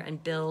attention here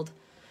and build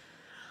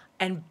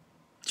and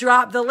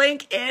drop the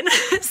link in.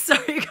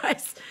 Sorry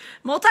guys,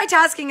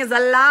 multitasking is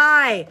a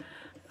lie.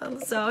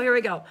 So here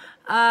we go.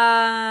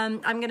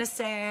 I'm gonna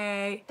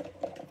say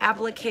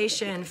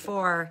application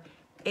for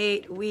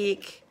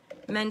 8-week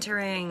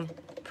mentoring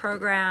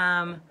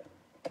program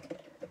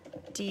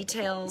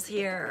details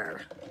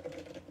here.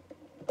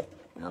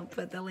 I'll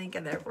put the link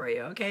in there for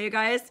you, okay, you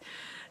guys?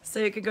 So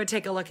you can go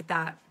take a look at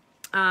that.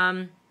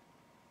 I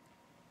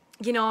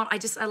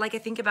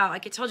think about,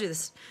 like I told you,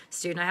 this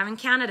student I have in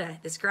Canada,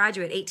 this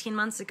graduate 18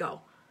 months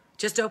ago,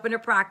 just opened her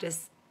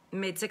practice,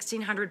 made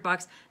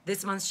 $1,600.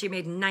 This month she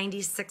made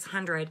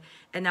 $9,600,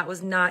 and that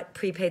was not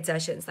prepaid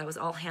sessions. That was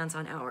all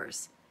hands-on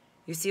hours.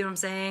 You see what I'm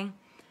saying?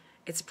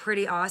 It's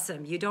pretty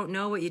awesome. You don't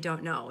know what you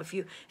don't know. If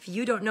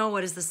you don't know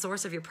what is the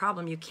source of your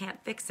problem, you can't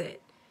fix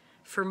it.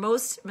 For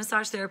most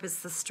massage therapists,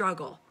 it's a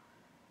struggle.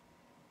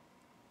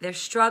 They're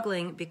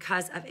struggling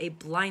because of a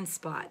blind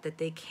spot that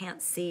they can't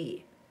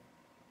see.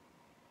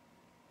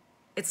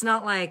 It's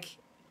not like,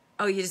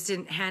 oh, you just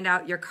didn't hand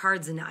out your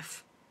cards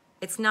enough.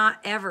 It's not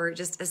ever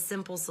just a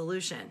simple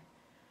solution.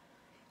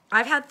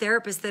 I've had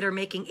therapists that are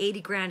making 80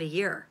 grand a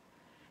year,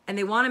 and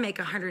they want to make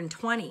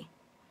 120.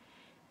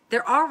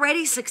 They're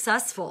already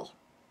successful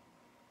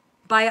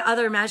by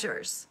other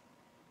measures,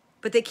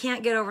 but they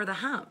can't get over the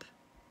hump,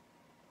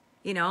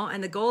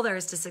 and the goal there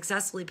is to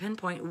successfully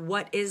pinpoint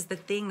what is the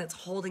thing that's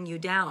holding you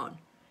down.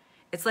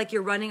 It's like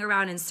you're running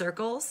around in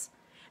circles,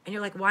 and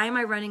you're like, why am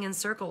I running in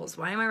circles?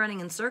 Why am I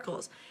running in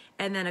circles?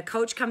 And then a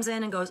coach comes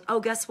in and goes,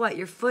 oh, guess what?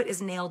 Your foot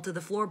is nailed to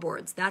the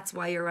floorboards. That's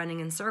why you're running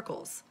in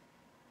circles.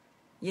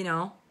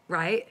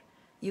 Right?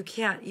 You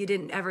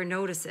didn't ever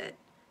notice it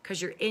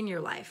because you're in your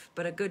life.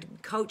 But a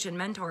good coach and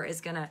mentor is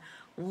going to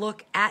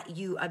look at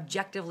you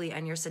objectively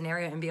and your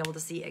scenario and be able to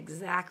see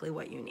exactly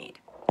what you need.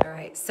 All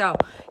right. So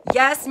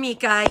yes,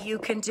 Mika, you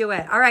can do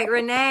it. All right,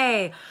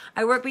 Renee,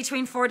 I work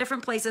between 4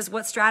 different places.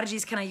 What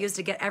strategies can I use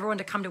to get everyone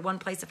to come to one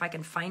place if I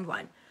can find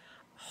one?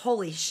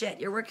 Holy shit.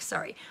 You're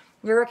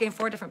working in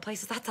 4 different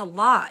places. That's a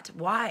lot.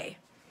 Why?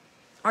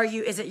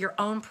 Is it your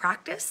own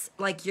practice?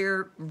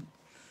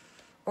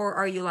 Or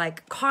are you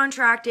like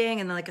contracting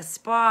and like a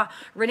spa?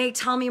 Renee,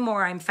 tell me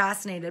more. I'm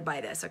fascinated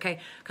by this, okay?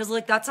 Because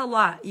look, that's a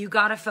lot. You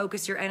got to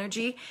focus your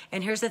energy.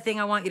 And here's the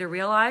thing I want you to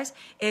realize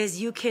is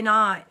you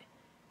cannot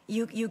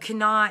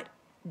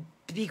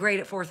be great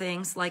at 4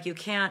 things. Like you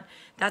can't,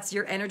 that's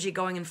your energy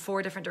going in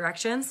 4 different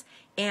directions.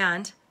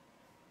 And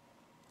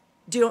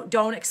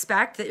don't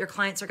expect that your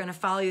clients are going to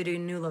follow you to a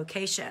new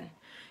location.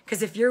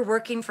 Because if you're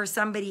working for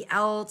somebody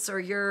else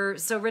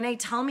so Renee,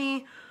 tell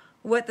me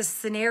what the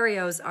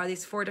scenarios are,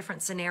 these 4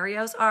 different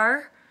scenarios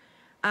are.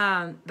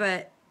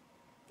 But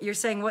you're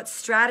saying, what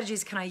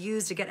strategies can I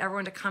use to get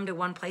everyone to come to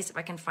one place if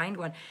I can find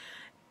one?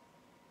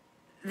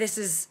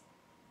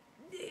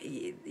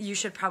 You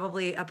should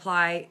probably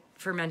apply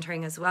for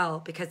mentoring as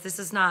well, because this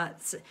is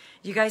not,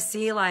 you guys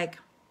see, like,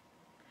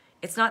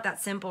 it's not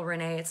that simple,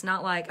 Renee. It's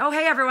not like, oh,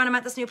 hey, everyone, I'm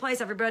at this new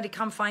place. Everybody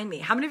come find me.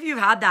 How many of you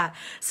have had that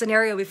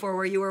scenario before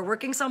where you were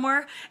working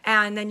somewhere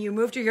and then you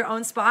moved to your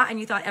own spot and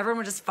you thought everyone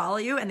would just follow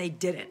you and they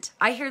didn't?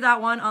 I hear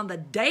that one on the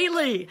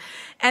daily.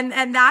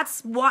 And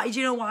that's why, do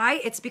you know why?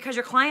 It's because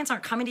your clients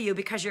aren't coming to you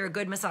because you're a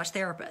good massage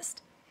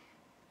therapist.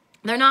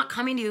 They're not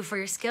coming to you for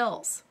your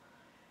skills.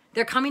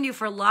 They're coming to you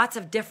for lots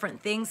of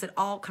different things that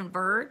all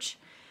converge.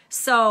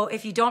 So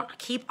if you don't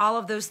keep all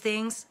of those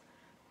things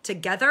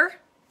together,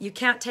 you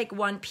can't take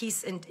one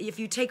piece, and if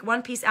you take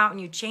one piece out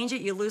and you change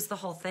it, you lose the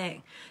whole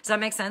thing. Does that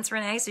make sense,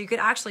 Renee? So you could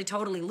actually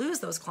totally lose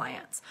those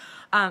clients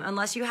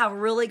unless you have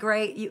really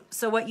great,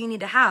 so what you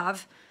need to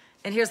have,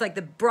 and here's like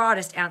the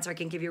broadest answer I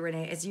can give you,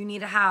 Renee, is you need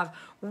to have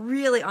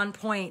really on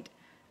point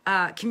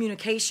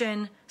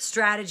communication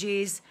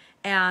strategies,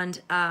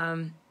 and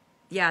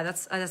yeah,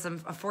 that's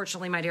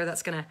unfortunately, my dear,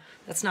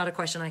 that's not a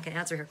question I can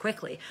answer here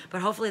quickly,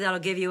 but hopefully that'll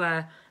give you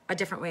a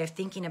different way of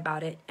thinking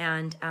about it.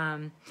 And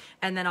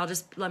then I'll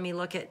just, let me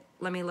look at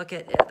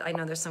it. I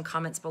know there's some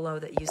comments below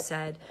that you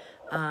said,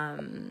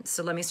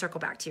 so let me circle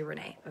back to you,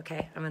 Renee.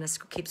 Okay. I'm going to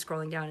keep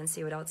scrolling down and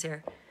see what else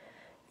here.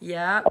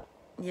 Yeah.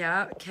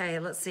 Okay.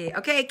 Let's see.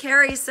 Okay.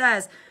 Carrie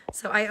says,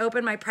 so I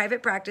opened my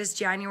private practice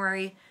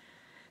January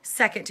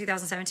 2nd,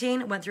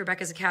 2017, went through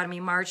Rebecca's Academy,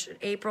 March,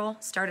 April,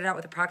 started out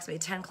with approximately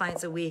 10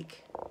 clients a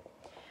week.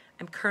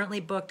 I'm currently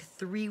booked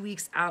 3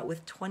 weeks out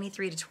with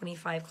 23 to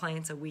 25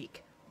 clients a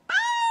week.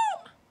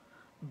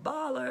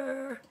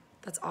 Baller.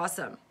 That's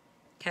awesome.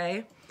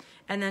 Okay.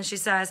 And then she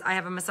says, I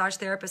have a massage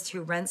therapist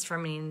who rents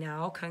from me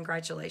now.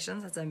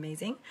 Congratulations. That's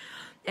amazing.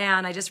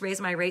 And I just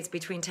raised my rates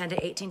between $10 to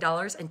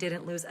 $18 and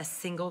didn't lose a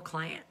single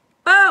client.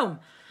 Boom.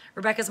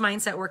 Rebecca's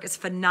mindset work is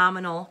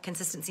phenomenal.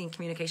 Consistency and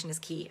communication is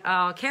key.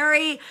 Oh,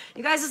 Carrie,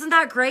 you guys, isn't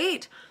that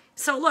great?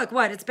 So look,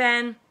 what? It's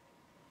been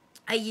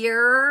a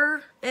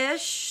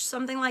year-ish,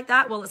 something like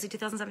that. Well, let's see,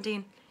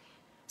 2017.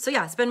 So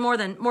yeah, it's been more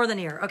than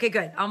a year. Okay,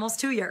 good. Almost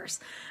 2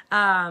 years.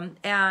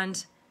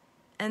 And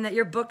that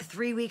you're booked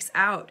 3 weeks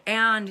out,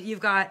 and you've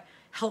got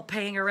help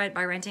paying your rent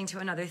by renting to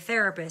another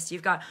therapist.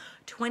 You've got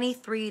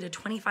 23 to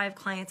 25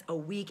 clients a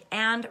week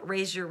and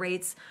raised your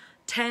rates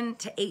 $10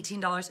 to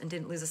 $18 and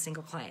didn't lose a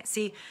single client.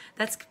 See,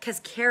 that's because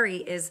Carrie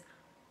is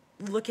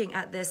looking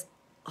at this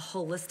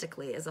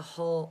holistically as a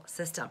whole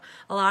system.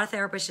 A lot of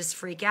therapists just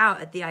freak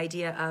out at the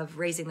idea of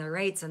raising their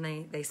rates and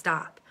they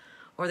stop,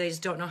 or they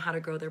just don't know how to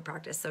grow their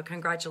practice. So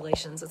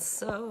congratulations. It's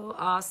so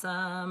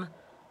awesome.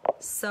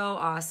 So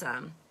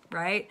awesome,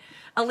 right?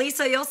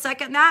 Elisa, you'll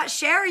second that.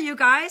 Share, you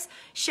guys.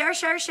 Share.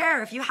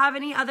 If you have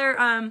any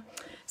other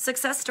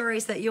success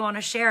stories that you want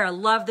to share, I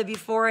love the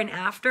before and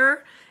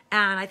after.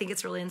 And I think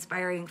it's really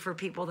inspiring for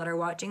people that are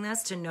watching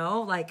this to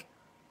know, like,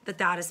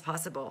 that is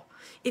possible.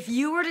 If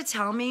you were to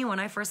tell me when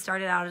I first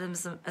started out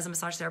as a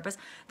massage therapist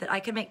that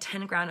I could make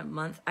 10 grand a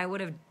month, I would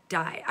have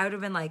died. I would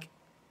have been like,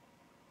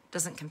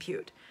 doesn't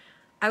compute.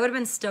 I would have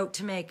been stoked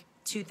to make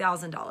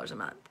 $2,000 a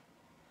month.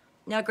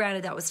 Now,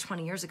 granted, that was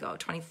 20 years ago,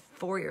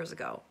 24 years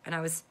ago, and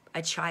I was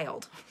a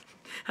child.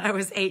 I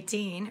was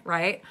 18,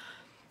 right?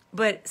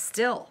 But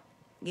still,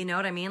 you know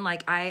what I mean?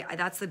 Like,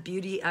 that's the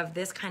beauty of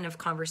this kind of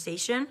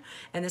conversation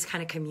and this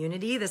kind of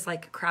community, this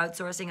like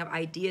crowdsourcing of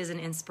ideas and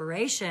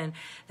inspiration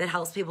that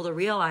helps people to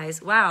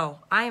realize, wow,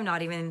 I am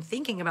not even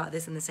thinking about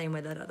this in the same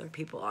way that other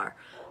people are.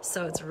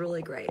 So it's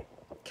really great.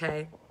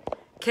 Okay,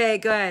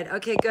 good.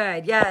 Okay,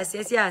 good.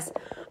 Yes.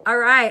 All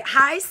right.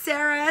 Hi,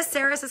 Sarah.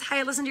 Sarah says, hi,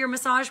 I listened to your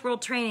Massage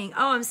World training.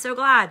 Oh, I'm so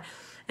glad.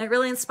 It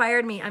really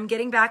inspired me. I'm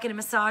getting back into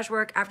massage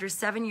work after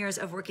 7 years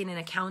of working in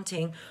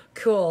accounting.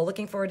 Cool.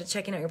 Looking forward to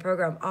checking out your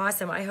program.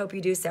 Awesome. I hope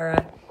you do,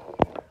 Sarah.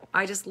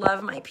 I just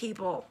love my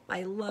people.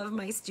 I love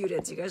my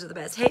students. You guys are the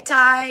best. Hey,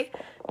 Ty.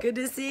 Good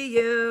to see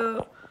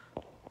you.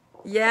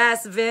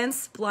 Yes,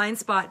 Vince, blind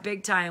spot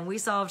big time. We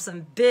solved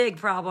some big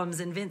problems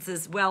in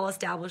Vince's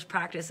well-established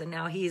practice, and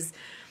now he's,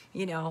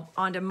 you know,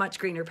 onto much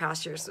greener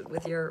pastures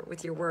with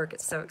your work.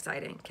 It's so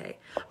exciting. Okay.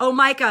 Oh,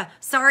 Micah.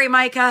 Sorry,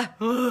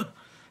 Micah.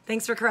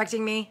 Thanks for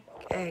correcting me.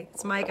 Okay,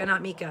 it's Micah,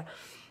 not Mika.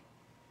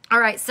 All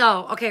right,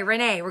 so, okay,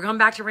 Renee. We're going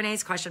back to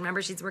Renee's question.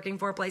 Remember, she's working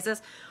 4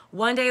 places.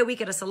 1 day a week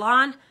at a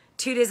salon,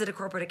 2 days at a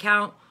corporate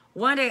account,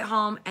 1 day at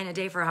home, and a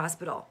day for a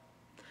hospital.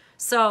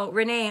 So,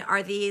 Renee,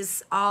 are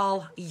these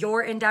all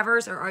your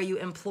endeavors, or are you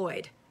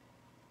employed?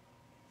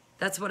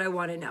 That's what I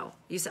want to know.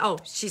 You said, oh,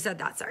 she said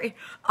that, sorry.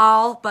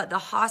 All but the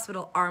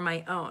hospital are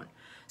my own.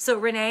 So,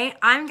 Renee,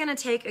 I'm going to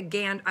take a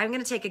guess. I'm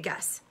going to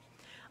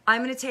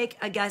take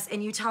a guess,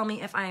 and you tell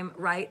me if I'm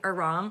right or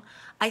wrong.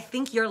 I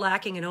think you're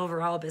lacking an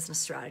overall business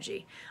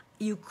strategy.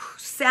 You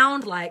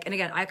sound like, and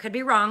again, I could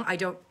be wrong. I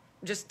don't,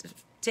 just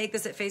take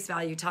this at face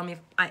value. Tell me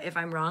if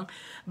I'm wrong.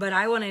 But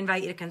I want to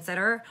invite you to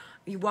consider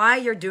why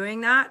you're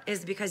doing that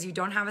is because you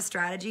don't have a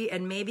strategy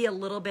and maybe a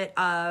little bit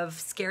of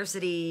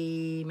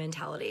scarcity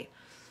mentality.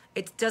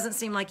 it doesn't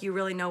seem like you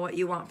really know what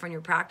you want from your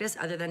practice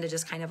other than to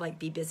just kind of like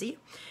be busy.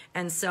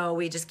 And so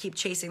we just keep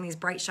chasing these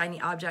bright, shiny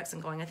objects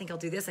and going, I think I'll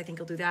do this, I think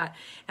I'll do that.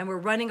 And we're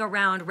running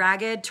around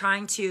ragged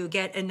trying to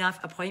get enough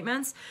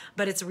appointments,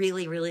 but it's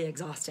really, really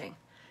exhausting.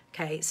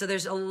 Okay, so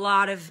there's a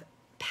lot of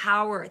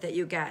power that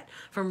you get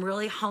from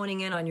really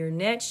honing in on your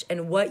niche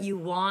and what you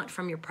want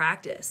from your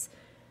practice.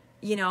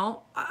 You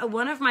know,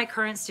 one of my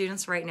current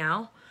students right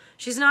now,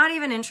 she's not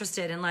even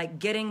interested in like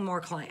getting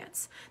more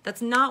clients.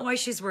 That's not why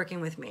she's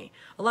working with me.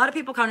 A lot of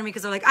people come to me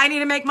because they're like, I need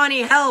to make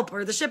money, help,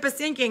 or the ship is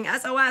sinking,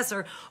 SOS,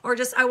 or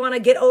just I want to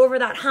get over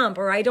that hump,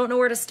 or I don't know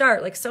where to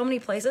start. Like so many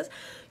places.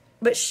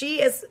 But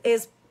she has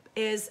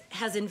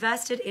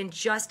invested in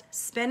just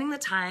spending the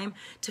time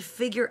to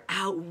figure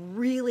out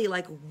really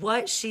like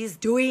what she's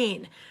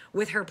doing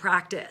with her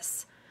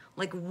practice.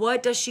 Like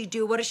what does she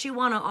do? What does she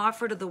want to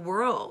offer to the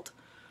world?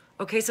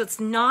 Okay, so it's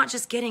not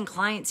just getting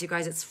clients, you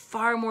guys. It's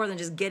far more than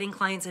just getting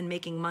clients and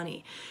making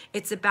money.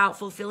 It's about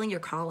fulfilling your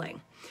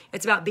calling.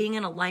 It's about being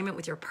in alignment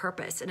with your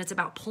purpose. And it's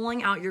about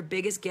pulling out your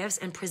biggest gifts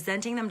and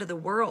presenting them to the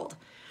world.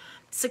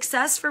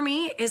 Success for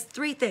me is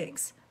 3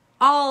 things,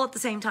 all at the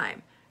same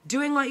time.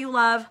 Doing what you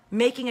love,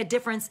 making a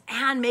difference,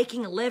 and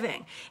making a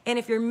living. And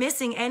if you're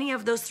missing any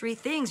of those 3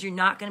 things, you're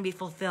not going to be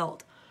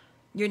fulfilled.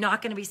 You're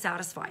not going to be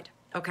satisfied,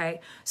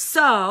 okay?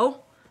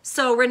 So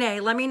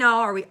Renee, let me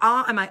know,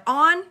 am I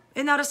on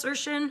in that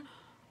assertion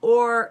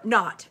or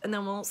not? And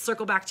then we'll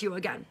circle back to you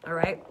again, all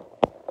right?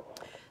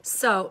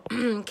 So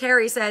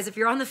Carrie says, if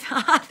you're on the,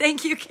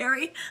 thank you,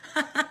 Carrie.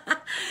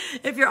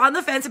 If you're on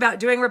the fence about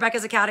doing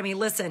Rebecca's Academy,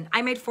 listen,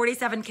 I made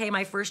 $47K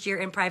my first year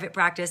in private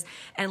practice,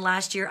 and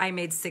last year I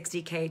made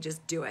 $60K.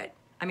 Just do it.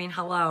 I mean,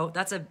 hello,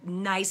 that's a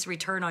nice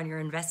return on your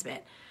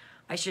investment.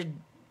 I should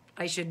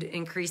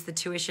increase the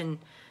tuition,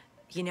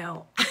 you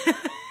know,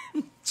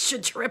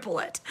 should triple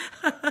it,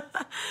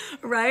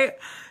 right?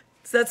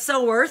 So that's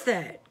so worth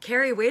it.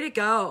 Carrie, way to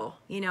go,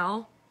 you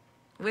know,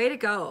 way to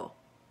go.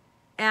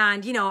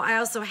 And, you know, I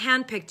also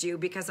handpicked you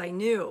because I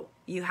knew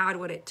you had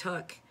what it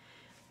took.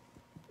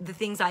 The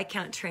things I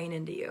can't train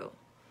into you.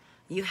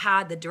 You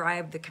had the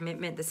drive, the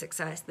commitment, the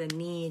success, the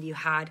need. You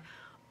had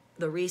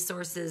the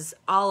resources,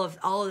 all of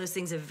those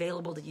things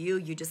available to you.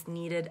 You just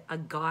needed a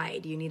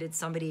guide. You needed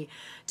somebody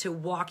to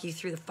walk you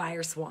through the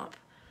fire swamp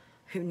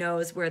who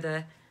knows where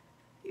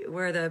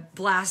the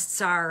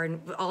blasts are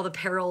and all the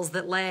perils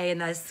that lay in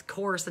this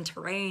course and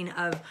terrain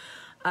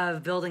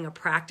of building a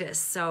practice.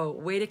 So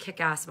way to kick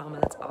ass, Mama.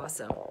 That's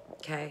awesome.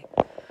 Okay.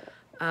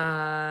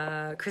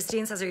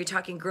 Christine says, are you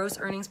talking gross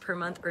earnings per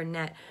month or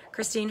net?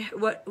 Christine,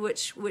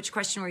 which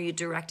question were you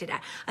directed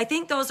at? I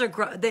think those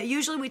are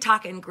usually we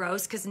talk in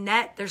gross because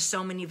net, there's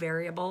so many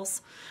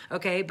variables.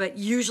 Okay. But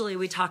usually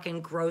we talk in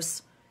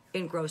gross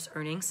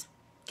earnings.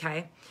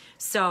 Okay.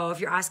 So if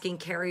you're asking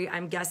Carrie,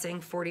 I'm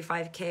guessing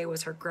 45K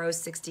was her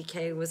gross,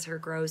 60K was her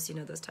gross, you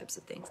know, those types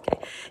of things.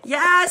 Okay.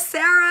 Yeah,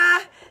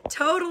 Sarah,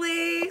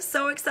 totally.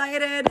 So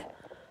excited.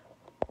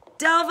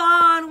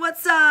 Delvon,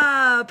 what's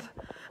up?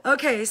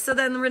 Okay, so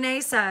then Renee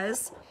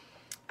says,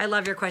 I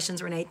love your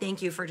questions, Renee.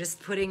 Thank you for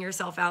just putting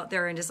yourself out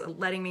there and just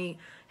letting me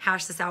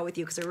hash this out with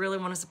you because I really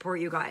want to support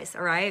you guys,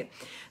 all right?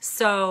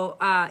 So,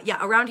 yeah,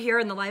 around here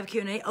in the live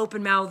Q&A,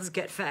 open mouths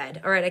get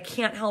fed, all right? I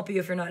can't help you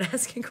if you're not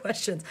asking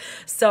questions.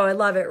 So I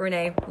love it,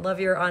 Renee.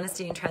 Love your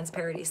honesty and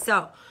transparency.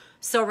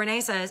 So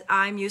Renee says,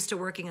 I'm used to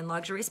working in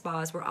luxury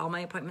spas where all my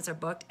appointments are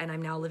booked and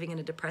I'm now living in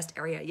a depressed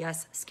area.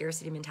 Yes,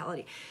 scarcity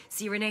mentality.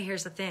 See, Renee,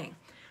 here's the thing.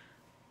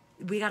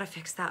 We got to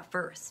fix that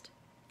first.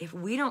 If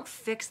we don't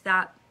fix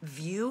that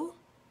view,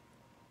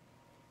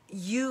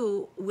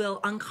 you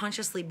will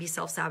unconsciously be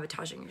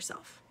self-sabotaging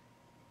yourself.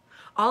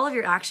 All of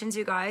your actions,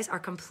 you guys, are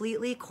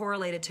completely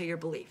correlated to your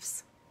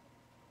beliefs.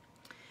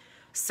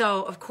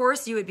 So, of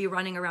course, you would be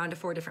running around to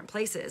 4 different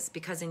places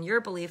because in your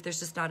belief,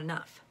 there's just not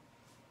enough.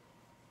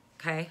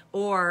 Okay?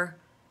 Or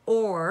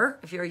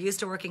if you're used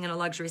to working in a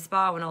luxury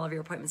spa when all of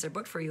your appointments are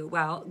booked for you,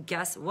 well,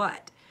 guess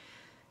what?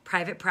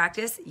 Private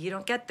practice, you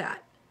don't get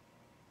that.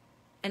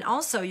 And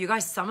also, you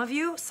guys,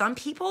 some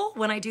people,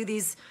 when I do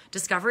these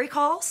discovery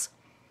calls,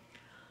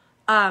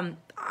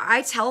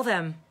 I tell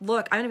them,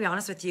 look, I'm going to be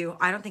honest with you.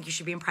 I don't think you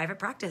should be in private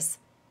practice.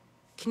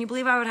 Can you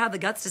believe I would have the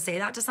guts to say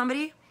that to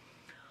somebody?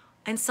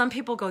 And some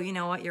people go, you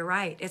know what? You're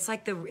right. It's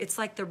like the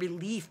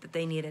relief that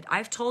they needed.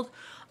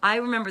 I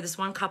remember this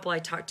one couple I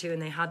talked to and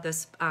they had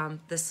this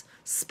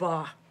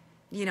spa,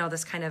 you know,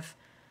 this kind of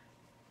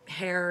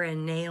hair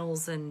and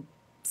nails and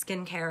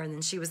skincare. And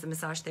then she was the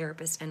massage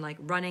therapist and like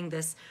running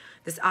this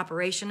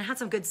operation. Had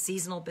some good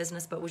seasonal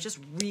business, but was just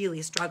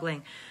really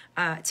struggling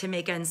to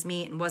make ends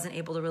meet and wasn't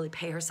able to really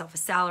pay herself a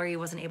salary,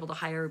 wasn't able to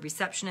hire a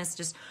receptionist,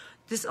 just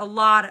a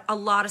lot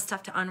of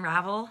stuff to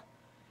unravel.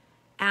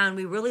 And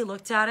we really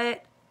looked at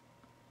it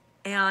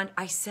and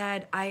I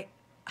said, I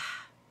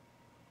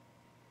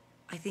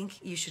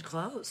think you should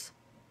close.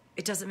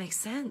 It doesn't make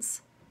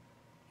sense.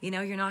 You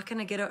know, you're not going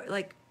to get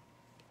like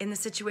in the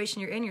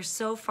situation you're in, you're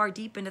so far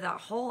deep into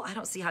that hole. I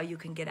don't see how you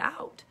can get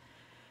out.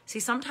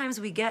 See, sometimes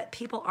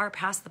people are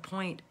past the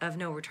point of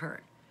no return.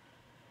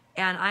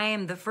 And I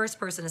am the first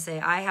person to say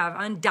I have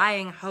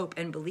undying hope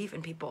and belief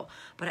in people,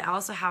 but I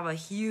also have a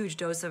huge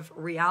dose of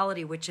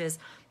reality, which is,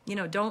 you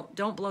know,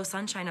 don't blow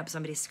sunshine up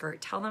somebody's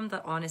skirt. Tell them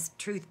the honest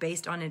truth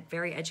based on a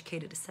very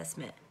educated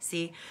assessment.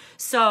 See?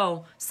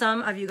 So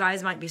some of you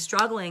guys might be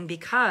struggling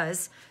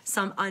because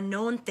some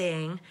unknown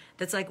thing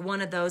that's like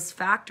one of those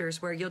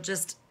factors where you'll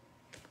just,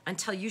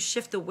 until you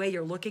shift the way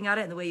you're looking at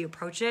it and the way you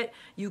approach it,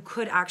 you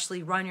could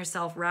actually run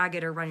yourself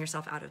ragged or run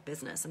yourself out of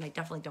business. And I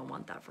definitely don't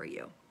want that for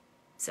you.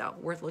 So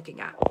worth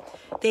looking at.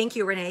 Thank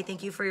you, Renee.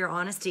 Thank you for your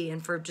honesty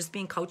and for just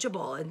being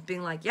coachable and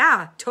being like,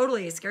 yeah,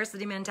 totally,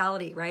 scarcity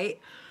mentality, right?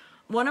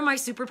 One of my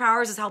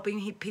superpowers is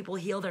helping people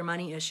heal their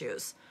money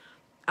issues.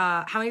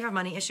 How many of you have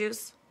money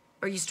issues?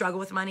 Or you struggle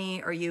with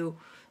money? Or you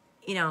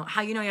know,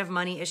 how you know you have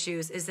money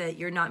issues is that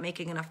you're not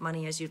making enough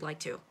money as you'd like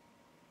to,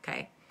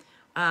 okay?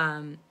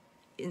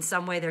 In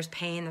some way there's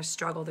pain, there's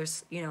struggle,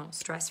 there's, you know,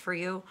 stress for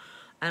you.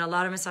 And a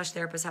lot of massage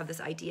therapists have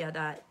this idea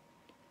that,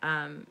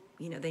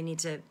 you know, they need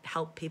to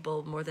help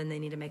people more than they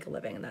need to make a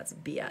living, and that's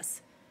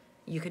BS.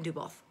 You can do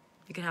both.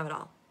 You can have it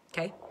all,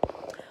 okay?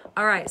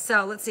 All right,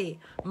 so let's see.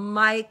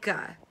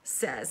 Micah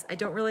says, I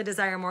don't really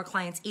desire more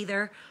clients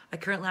either. I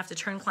currently have to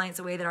turn clients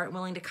away that aren't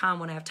willing to come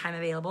when I have time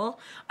available.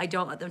 I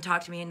don't let them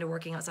talk to me into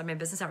working outside my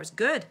business hours.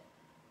 Good.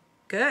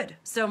 Good.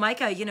 So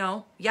Micah, you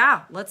know,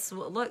 yeah, let's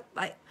look.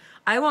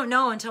 I won't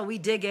know until we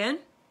dig in,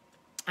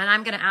 and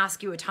I'm going to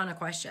ask you a ton of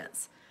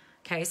questions.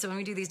 Okay, so when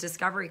we do these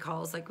discovery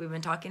calls, like we've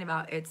been talking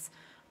about, it's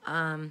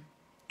all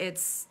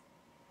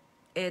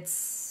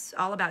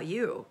about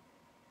you.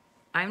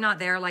 I'm not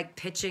there like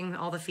pitching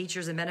all the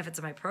features and benefits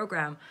of my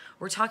program.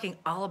 We're talking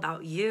all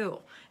about you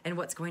and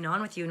what's going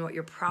on with you and what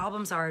your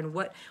problems are, and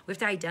what we have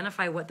to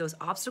identify what those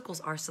obstacles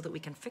are so that we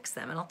can fix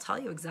them. And I'll tell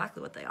you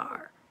exactly what they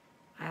are.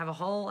 I have a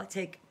whole,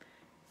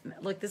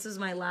 look, this is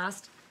my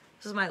last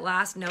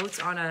notes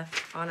on a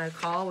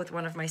call with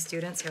one of my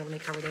students. Here, let me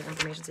cover the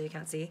information so you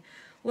can't see.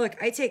 Look,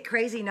 I take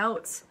crazy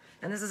notes,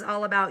 and this is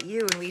all about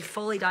you, and we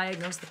fully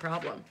diagnose the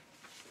problem.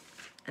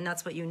 And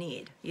that's what you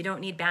need. You don't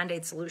need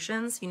Band-Aid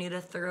solutions. You need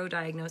a thorough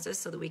diagnosis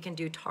so that we can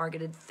do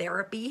targeted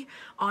therapy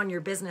on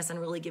your business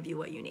and really give you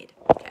what you need.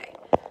 Okay,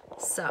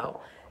 so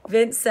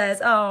Vince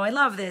says, oh, I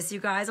love this, you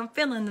guys. I'm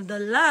feeling the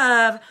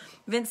love.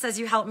 Vince says,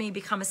 you helped me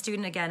become a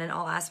student again in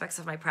all aspects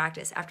of my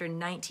practice. After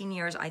 19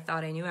 years, I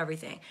thought I knew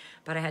everything,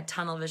 but I had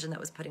tunnel vision that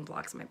was putting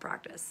blocks in my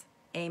practice.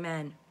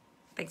 Amen.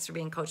 Thanks for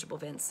being coachable,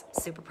 Vince.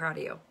 Super proud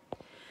of you.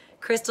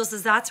 Crystal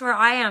says, that's where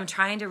I am,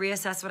 trying to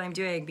reassess what I'm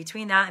doing.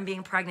 Between that and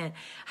being pregnant,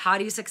 how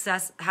do you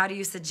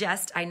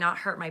suggest I not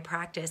hurt my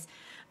practice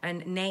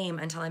and name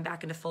until I'm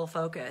back into full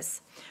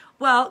focus?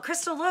 Well,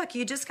 Crystal, look,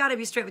 you just got to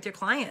be straight with your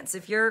clients.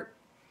 If you're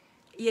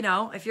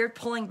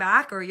pulling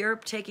back, or you're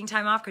taking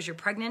time off because you're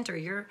pregnant, or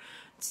you're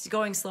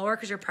going slower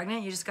because you're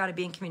pregnant, you just got to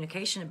be in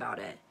communication about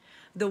it.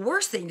 The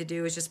worst thing to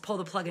do is just pull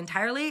the plug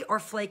entirely or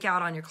flake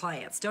out on your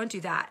clients. Don't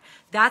do that.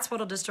 That's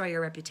what'll destroy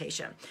your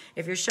reputation.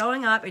 If you're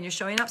showing up and you're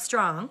showing up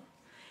strong,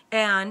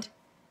 and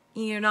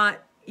you're not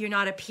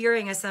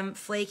appearing as some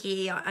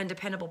flaky,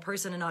 undependable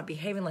person and not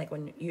behaving like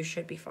one, you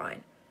should be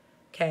fine.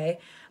 Okay?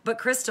 But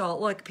Crystal,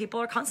 look,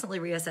 people are constantly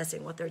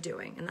reassessing what they're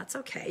doing, and that's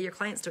okay. Your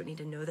clients don't need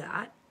to know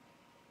that.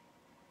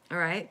 All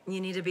right? You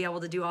need to be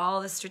able to do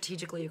all this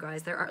strategically, you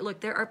guys. I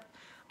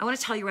want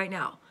to tell you right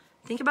now,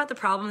 think about the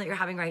problem that you're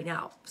having right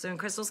now. So in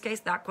Crystal's case,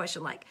 that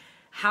question, like,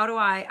 how do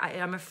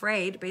I'm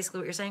afraid,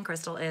 basically what you're saying,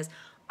 Crystal, is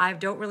I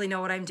don't really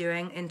know what I'm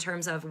doing in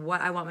terms of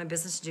what I want my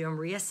business to do. I'm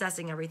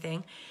reassessing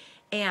everything.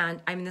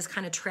 And I'm in this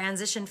kind of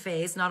transition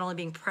phase, not only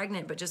being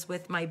pregnant, but just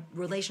with my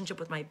relationship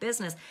with my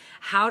business.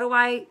 How do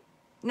I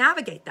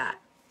navigate that?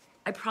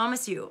 I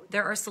promise you,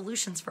 there are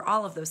solutions for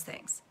all of those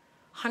things.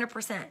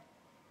 100%.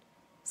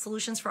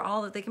 Solutions for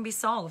all that they can be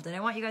solved. And I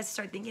want you guys to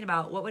start thinking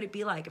about, what would it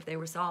be like if they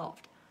were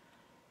solved?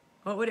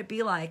 What would it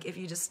be like if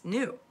you just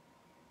knew?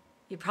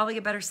 You'd probably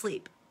get better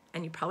sleep,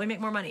 and you'd probably make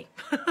more money.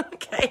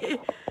 Okay,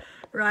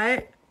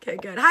 right? Okay,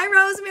 good. Hi,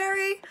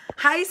 Rosemary.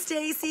 Hi,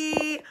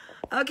 Stacy.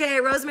 Okay,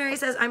 Rosemary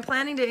says, I'm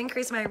planning to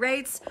increase my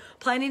rates,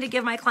 planning to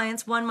give my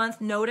clients 1 month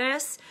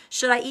notice.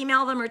 Should I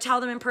email them or tell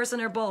them in person,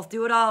 or both?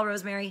 Do it all,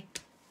 Rosemary.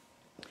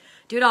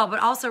 Do it all. But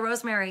also,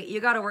 Rosemary, you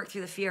got to work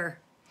through the fear.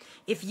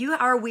 If you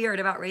are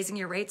weird about raising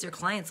your rates, your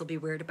clients will be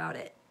weird about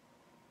it.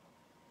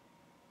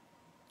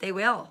 They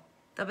will.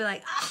 They'll be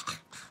like,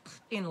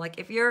 like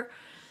if you're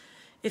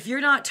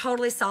not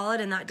totally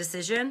solid in that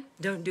decision,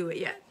 don't do it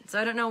yet. So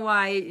I don't know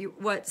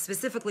what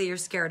specifically you're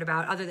scared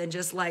about, other than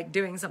just like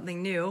doing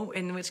something new,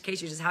 in which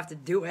case you just have to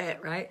do it,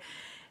 right?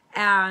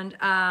 And,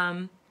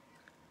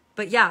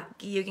 but yeah,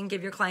 you can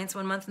give your clients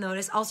 1 month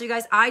notice. Also, you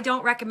guys, I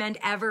don't recommend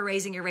ever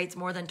raising your rates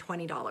more than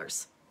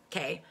 $20.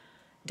 Okay.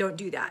 Don't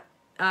do that.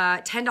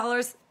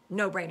 $10,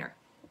 no brainer.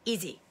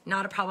 Easy.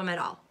 Not a problem at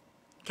all.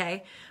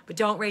 Okay. But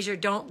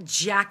don't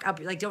jack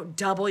up, like don't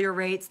double your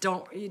rates.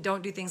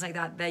 Don't do things like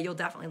that you'll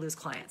definitely lose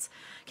clients.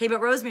 Okay.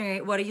 But Rosemary,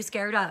 what are you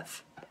scared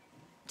of?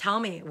 Tell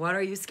me, what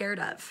are you scared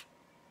of?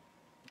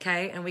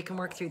 Okay, and we can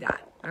work through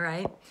that. All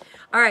right.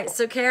 All right.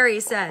 So Carrie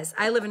says,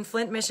 I live in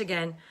Flint,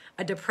 Michigan,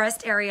 a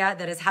depressed area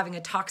that is having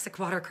a toxic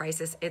water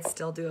crisis. It's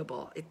still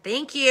doable.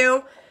 Thank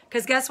you.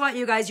 Because guess what,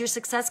 you guys? Your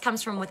success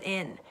comes from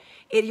within.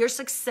 Your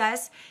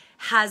success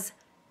has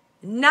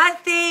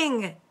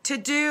nothing to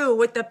do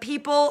with the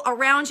people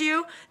around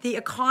you, the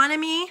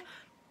economy,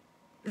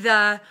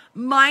 the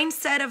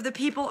mindset of the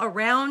people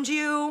around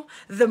you,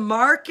 the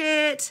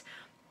market,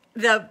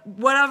 the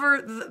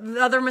whatever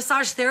the other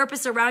massage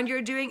therapists around you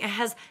are doing. It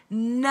has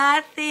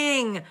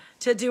nothing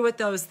to do with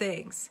those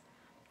things.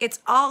 It's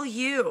all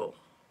you.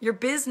 Your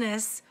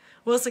business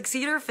will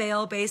succeed or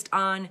fail based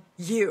on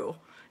you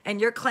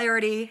and your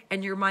clarity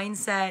and your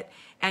mindset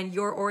and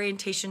your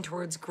orientation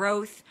towards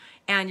growth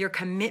and your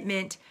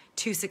commitment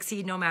to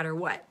succeed no matter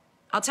what.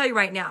 I'll tell you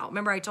right now.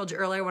 Remember I told you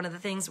earlier,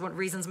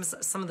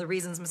 some of the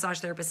reasons massage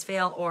therapists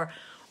fail, or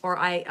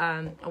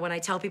when I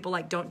tell people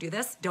like, don't do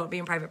this, don't be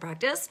in private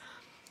practice,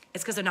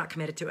 it's because they're not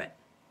committed to it.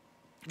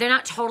 They're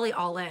not totally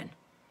all in.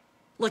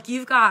 Look,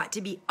 you've got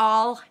to be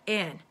all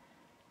in.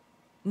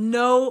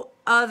 No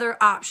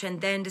other option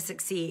than to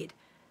succeed.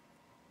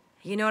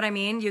 You know what I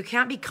mean? You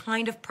can't be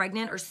kind of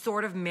pregnant or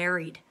sort of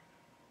married.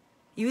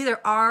 You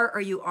either are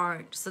or you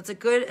aren't. So it's a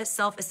good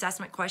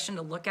self-assessment question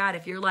to look at.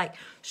 If you're like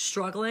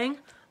struggling,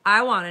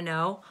 I want to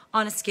know,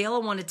 on a scale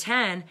of 1 to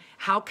 10,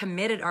 how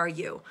committed are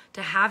you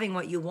to having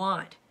what you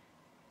want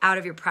out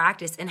of your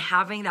practice and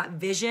having that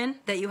vision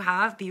that you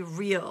have be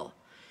real?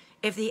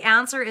 If the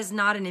answer is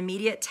not an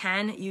immediate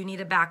 10, you need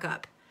to back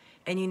up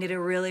and you need to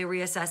really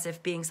reassess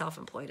if being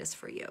self-employed is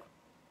for you.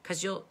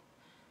 Because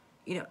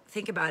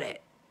think about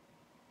it.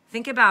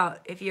 Think about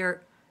if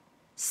you're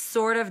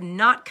sort of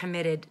not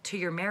committed to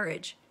your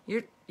marriage.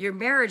 Your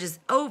marriage is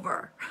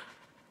over.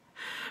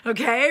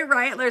 Okay,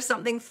 right? There's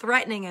something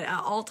threatening it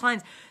at all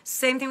times.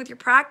 Same thing with your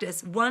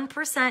practice.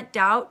 1%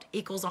 doubt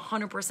equals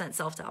 100%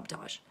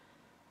 self-sabotage.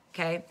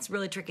 Okay, it's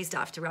really tricky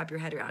stuff to wrap your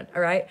head around.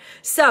 All right,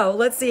 so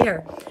let's see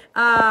here.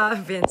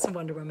 Vince,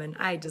 Wonder Woman,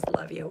 I just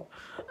love you.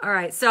 All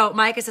right, so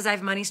Micah says, I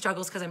have money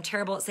struggles because I'm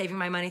terrible at saving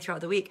my money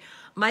throughout the week.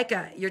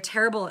 Micah, you're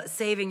terrible at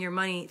saving your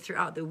money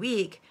throughout the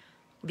week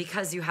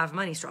because you have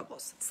money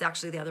struggles. It's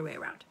actually the other way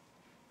around.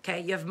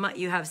 Okay,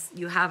 you have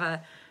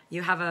a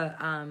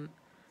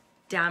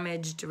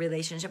damaged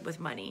relationship with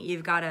money.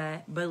 You've got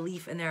a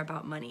belief in there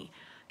about money.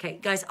 Okay,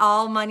 guys,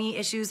 all money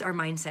issues are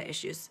mindset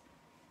issues.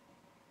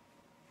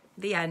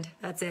 The end.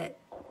 That's it.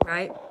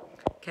 Right?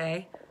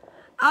 Okay.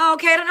 Oh,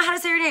 okay, I don't know how to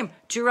say your name.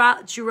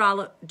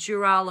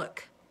 Juraluk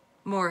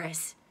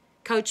Morris.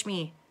 Coach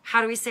me.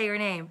 How do we say your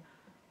name?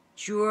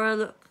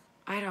 Juraluk.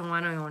 I don't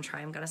want to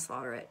try. I'm going to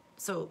slaughter it.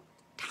 So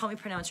help me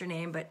pronounce your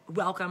name, but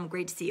welcome.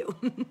 Great to see you.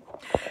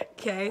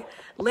 Okay.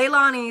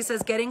 Leilani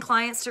says, getting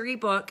clients to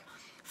rebook,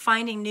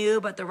 finding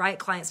new but the right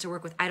clients to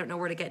work with. I don't know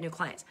where to get new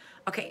clients.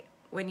 Okay.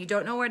 When you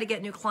don't know where to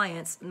get new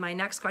clients, my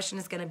next question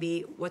is going to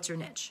be, what's your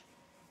niche?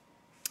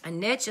 A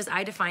niche, as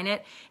I define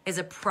it, is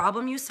a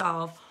problem you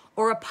solve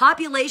or a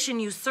population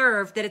you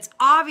serve that it's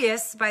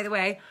obvious, by the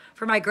way,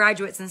 for my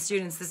graduates and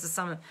students, this is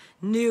some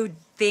new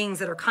things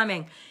that are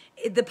coming.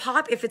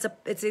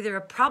 It's either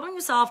a problem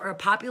you solve or a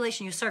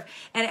population you serve,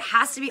 and it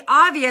has to be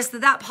obvious that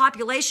that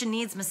population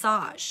needs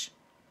massage.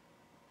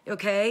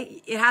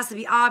 Okay? It has to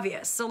be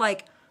obvious. So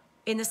like,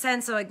 in the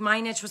sense of like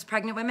my niche was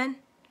pregnant women.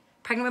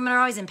 Pregnant women are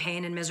always in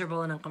pain and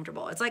miserable and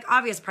uncomfortable. It's like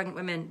obvious pregnant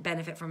women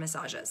benefit from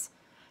massages.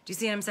 Do you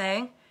see what I'm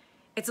saying?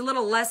 It's a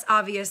little less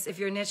obvious if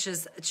your niche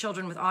is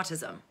children with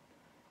autism.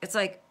 It's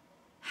like,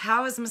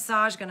 how is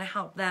massage going to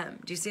help them?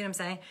 Do you see what I'm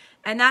saying?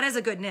 And that is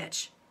a good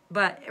niche,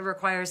 but it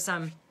requires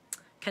some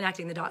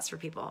connecting the dots for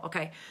people.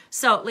 Okay,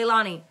 so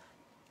Leilani,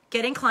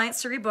 getting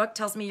clients to rebook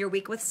tells me you're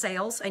weak with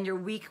sales and you're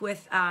weak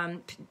with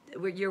your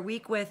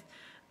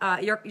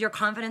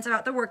confidence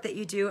about the work that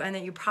you do, and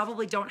that you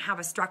probably don't have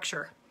a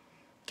structure.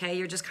 Okay,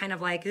 you're just kind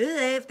of like,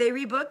 if they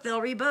rebook,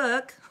 they'll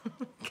rebook.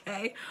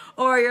 Okay,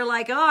 or you're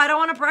like, oh, I don't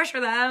want to pressure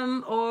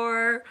them,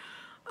 or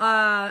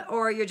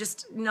you're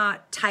just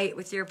not tight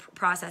with your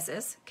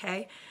processes.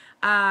 Okay,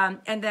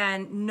 and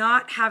then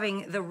not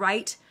having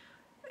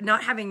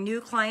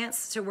new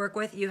clients to work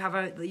with. You have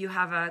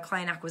a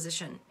client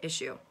acquisition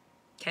issue.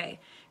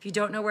 Okay, if you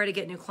don't know where to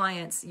get new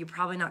clients, you're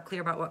probably not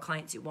clear about what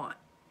clients you want.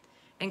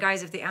 And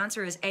guys, if the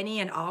answer is any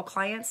and all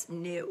clients,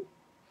 no.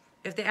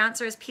 If the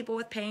answer is people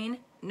with pain,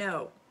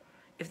 no.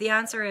 If the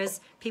answer is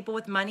people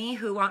with money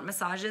who want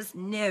massages,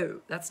 no,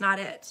 that's not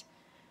it.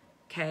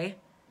 Okay?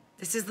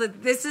 This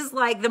is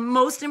like the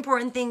most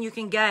important thing you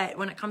can get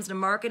when it comes to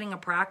marketing a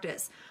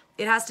practice.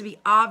 It has to be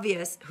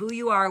obvious who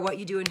you are, what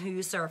you do, and who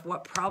you serve,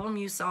 what problem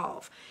you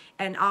solve,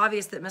 and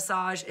obvious that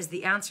massage is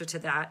the answer to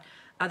that.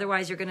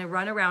 Otherwise, you're going to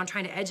run around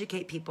trying to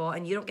educate people,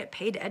 and you don't get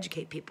paid to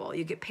educate people.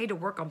 You get paid to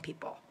work on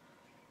people.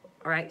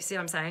 All right? You see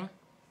what I'm saying?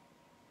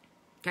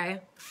 Okay?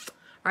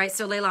 All right,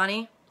 so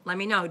Leilani, let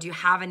me know. Do you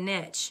have a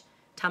niche?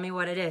 Tell me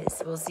what it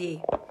is. We'll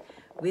see.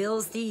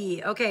 We'll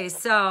see. Okay,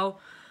 so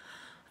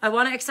I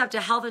want to accept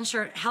a health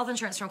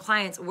insurance from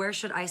clients. Where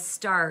should I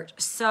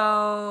start?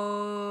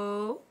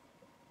 So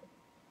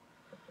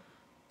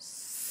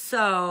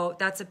So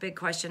that's a big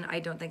question. I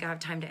don't think I have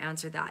time to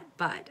answer that,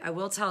 but I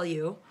will tell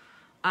you,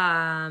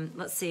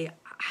 let's see,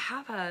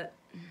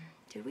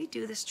 did we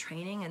do this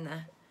training in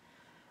I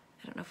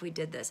don't know if we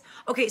did this.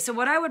 Okay, so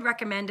what I would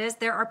recommend is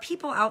there are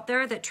people out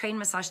there that train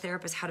massage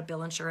therapists how to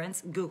bill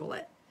insurance. Google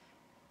it.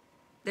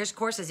 There's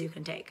courses you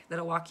can take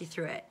that'll walk you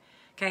through it.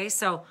 Okay,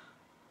 so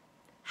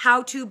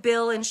how to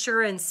bill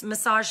insurance,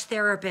 massage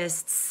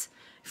therapists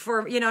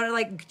for,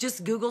 like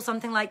just Google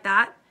something like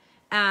that.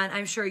 And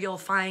I'm sure you'll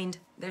find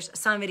there's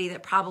somebody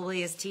that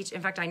probably is teaching.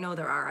 In fact, I know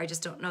there are. I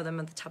just don't know them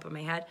at the top of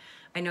my head.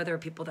 I know there are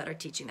people that are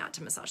teaching that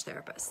to massage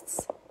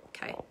therapists.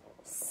 Okay.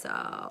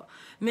 So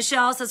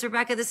Michelle says,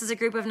 Rebecca, this is a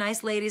group of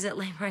nice ladies at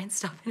Lane Bryant.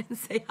 Stop in and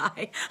say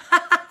hi.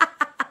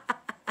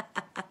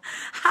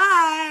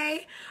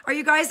 Hi. Are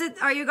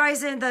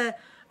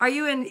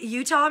you in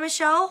Utah,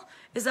 Michelle?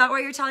 Is that why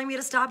you're telling me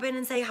to stop in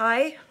and say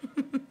hi?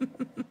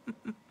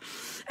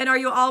 And are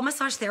you all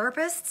massage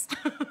therapists?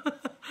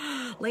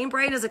 Lane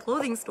Bryant is a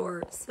clothing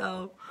store.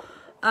 So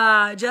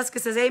Jessica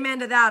says, amen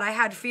to that. I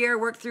had fear,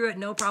 worked through it,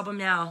 no problem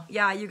now.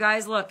 Yeah, you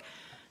guys, look,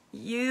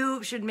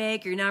 you should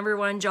make your number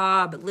one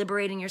job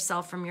liberating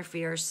yourself from your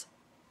fears.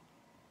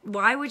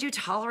 Why would you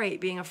tolerate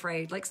being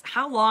afraid? Like,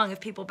 how long have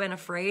people been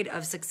afraid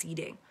of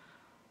succeeding?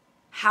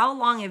 How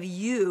long have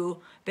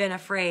you been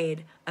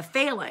afraid of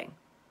failing?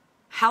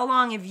 How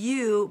long have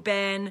you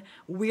been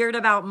weird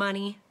about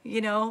money,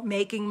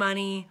 making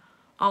money,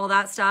 all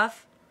that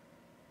stuff?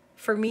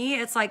 For me,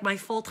 it's like my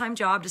full-time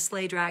job to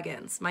slay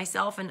dragons,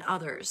 myself and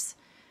others.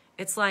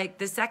 It's like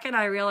the second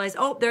I realize,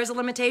 oh, there's a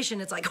limitation,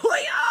 it's like, oh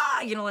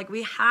yeah, like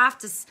we have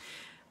to,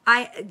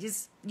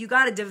 you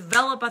got to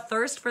develop a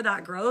thirst for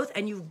that growth,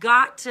 and you've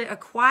got to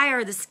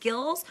acquire the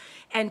skills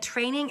and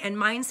training and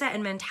mindset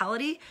and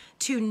mentality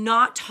to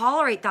not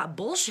tolerate that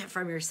bullshit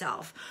from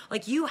yourself.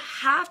 Like, you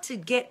have to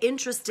get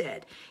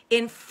interested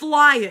in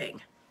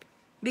flying,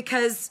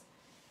 because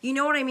you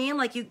know what I mean?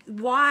 Like,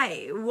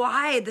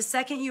 why the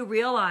second you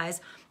realize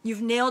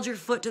you've nailed your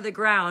foot to the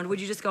ground, would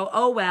you just go,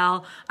 oh,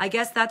 well, I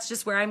guess that's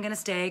just where I'm going to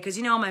stay? Because,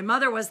 my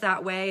mother was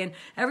that way, and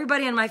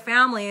everybody in my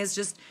family is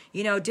just,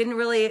 didn't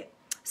really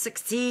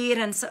succeed.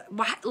 And so,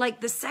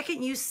 like, the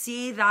second you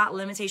see that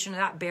limitation,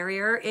 that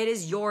barrier, it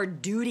is your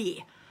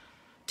duty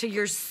to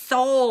your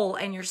soul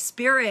and your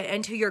spirit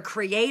and to your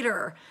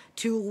creator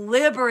to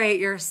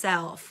liberate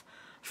yourself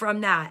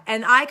from that.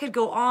 And I could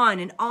go on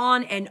and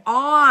on and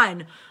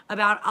on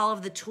about all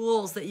of the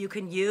tools that you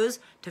can use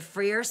to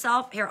free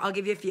yourself. Here, I'll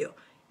give you a few.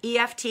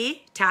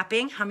 EFT,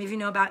 tapping. How many of you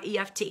know about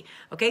EFT?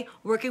 Okay,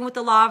 working with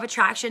the law of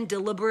attraction,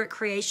 deliberate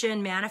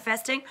creation,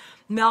 manifesting.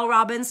 Mel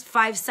Robbins'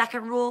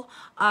 5-second rule.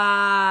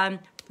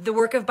 The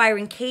work of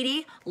Byron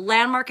Katie,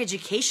 landmark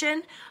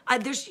education.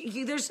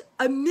 There's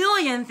a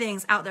million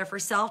things out there for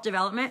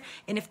self-development.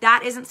 And if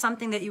that isn't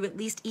something that you at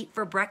least eat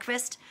for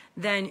breakfast,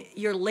 then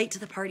you're late to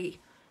the party.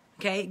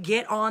 Okay,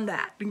 get on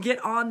that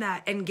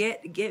and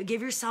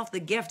give yourself the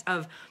gift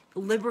of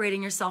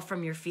liberating yourself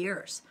from your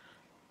fears.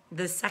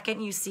 The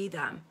second you see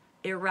them,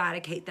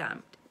 eradicate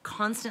them.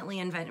 Constantly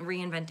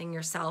reinventing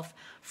yourself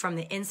from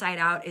the inside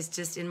out is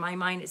just, in my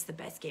mind, it's the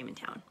best game in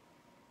town.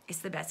 It's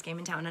the best game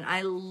in town. And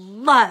I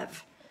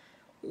love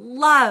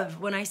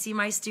when I see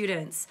my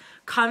students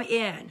come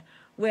in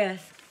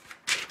with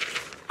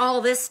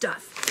all this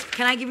stuff.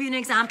 Can I give you an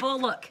example?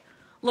 Look,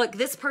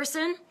 this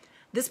person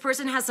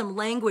has some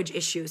language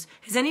issues.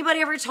 Has anybody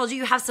ever told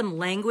you have some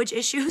language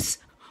issues?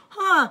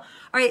 All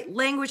right,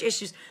 language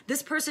issues.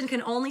 This person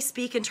can only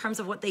speak in terms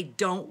of what they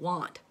don't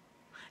want.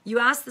 You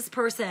ask this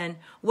person,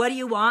 what do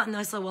you want? And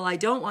they say, well, I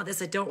don't want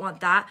this, I don't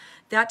want that.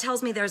 That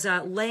tells me there's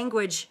a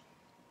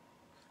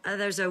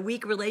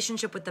weak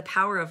relationship with the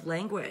power of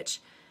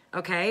language.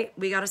 Okay,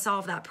 we got to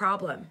solve that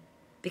problem,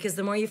 because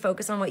the more you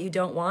focus on what you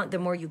don't want, the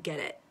more you get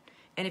it.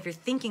 And if you're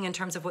thinking in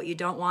terms of what you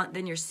don't want,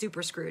 then you're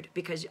super screwed,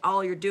 because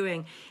all you're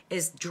doing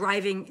is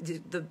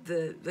driving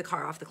the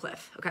car off the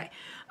cliff. Okay.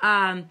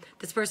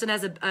 This person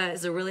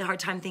has a really hard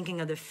time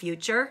thinking of the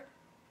future.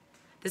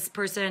 This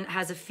person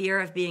has a fear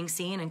of being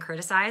seen and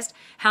criticized.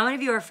 How many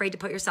of you are afraid to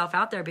put yourself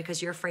out there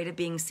because you're afraid of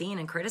being seen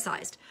and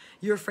criticized?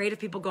 You're afraid of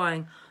people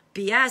going,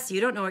 BS, you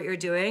don't know what you're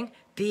doing.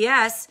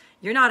 BS,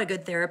 you're not a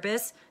good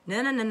therapist.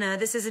 No,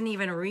 this isn't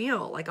even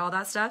real. Like, all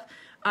that stuff.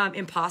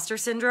 Imposter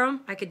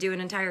syndrome. I could do an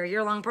entire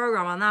year-long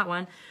program on that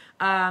one.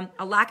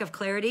 A lack of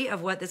clarity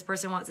of what this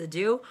person wants to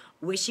do.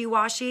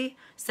 Wishy-washy,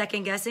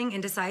 second-guessing,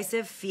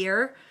 indecisive,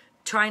 fear,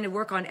 trying to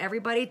work on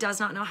everybody, does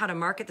not know how to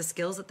market the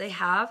skills that they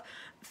have,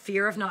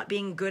 fear of not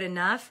being good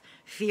enough,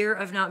 fear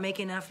of not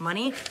making enough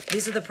money.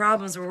 These are the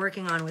problems we're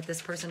working on with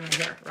this person right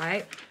here,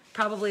 right?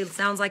 Probably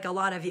sounds like a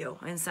lot of you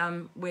in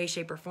some way,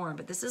 shape, or form,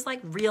 but this is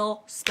like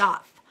real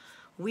stuff.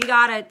 We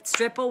gotta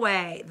strip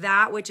away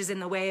that which is in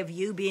the way of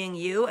you being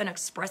you and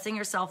expressing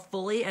yourself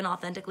fully and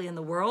authentically in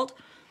the world.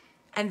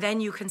 And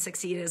then you can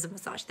succeed as a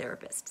massage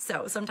therapist.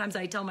 So sometimes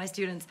I tell my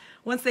students,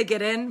 once they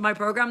get in my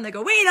program, they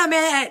go, wait a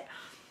minute.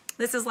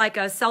 This is like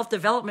a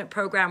self-development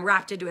program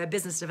wrapped into a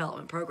business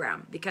development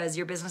program, because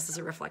your business is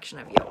a reflection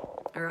of you.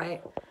 All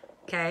right?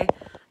 Okay.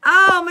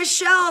 Oh,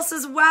 Michelle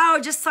says, wow,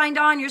 just signed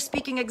on. You're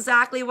speaking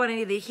exactly what I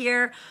need to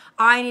hear.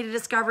 I need a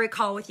discovery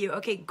call with you.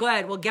 Okay,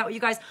 good. We'll get with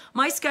you guys.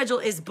 My schedule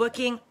is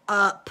booking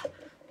up.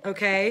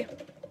 Okay.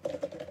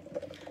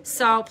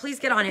 So please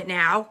get on it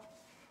now.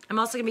 I'm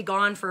also going to be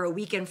gone for a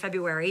week in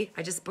February.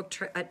 I just booked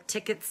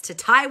tickets to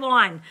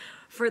Taiwan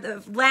for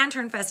the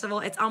Lantern Festival.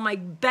 It's on my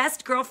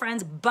best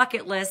girlfriend's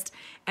bucket list,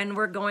 and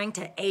we're going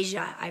to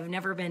Asia. I've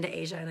never been to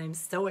Asia, and I'm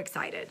so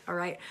excited, all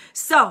right?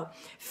 So,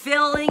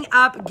 filling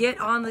up,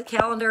 get on the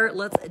calendar.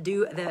 Let's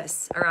do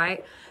this, all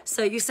right?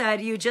 So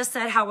you just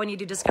said how when you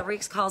do discovery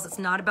calls, it's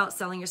not about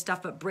selling your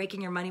stuff, but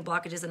breaking your money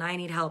blockages, and I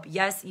need help.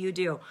 Yes, you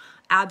do.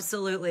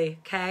 Absolutely,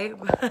 okay?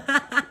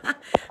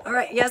 All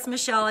right, yes,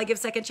 Michelle, I give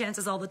second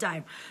chances all the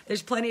time.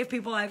 There's plenty of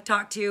people I've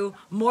talked to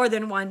more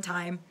than one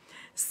time.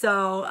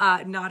 So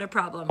not a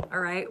problem, all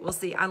right? We'll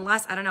see.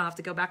 Unless, I don't know, I'll have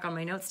to go back on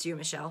my notes to you,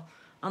 Michelle.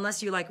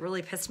 Unless you like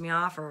really pissed me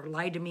off or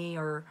lied to me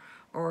or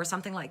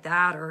something like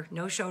that, or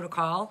no show to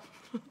call.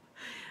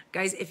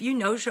 Guys, if you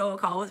no show a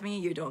call with me,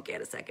 you don't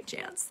get a second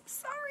chance.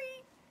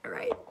 Sorry. All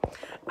right.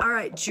 All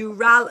right,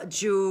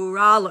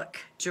 Juralic.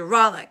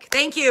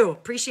 Thank you,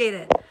 appreciate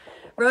it.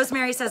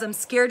 Rosemary says, I'm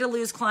scared to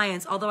lose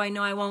clients, although I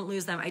know I won't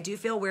lose them. I do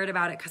feel weird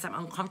about it because I'm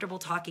uncomfortable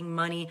talking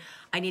money.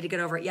 I need to get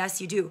over it.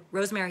 Yes, you do.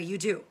 Rosemary, you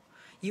do.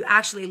 You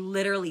actually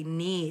literally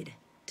need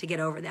to get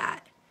over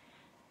that.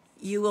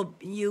 You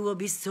will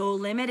be so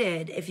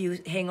limited if you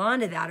hang on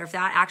to that, or if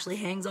that actually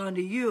hangs on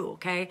to you,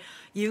 okay?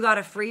 You got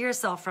to free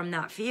yourself from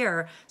that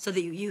fear so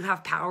that you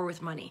have power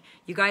with money.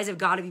 You guys have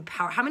got to be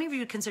powerful. How many of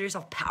you consider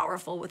yourself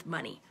powerful with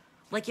money?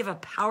 Like you have a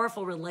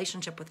powerful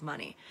relationship with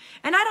money.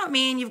 And I don't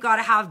mean you've got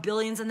to have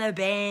billions in the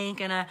bank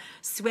and a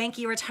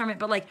swanky retirement,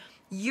 but like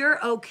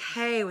you're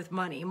okay with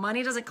money.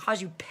 Money doesn't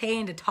cause you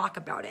pain to talk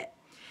about it.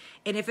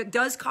 And if it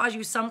does cause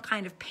you some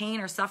kind of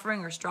pain or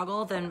suffering or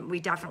struggle, then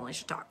we definitely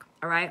should talk,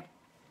 all right?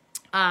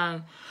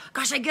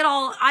 Gosh, I get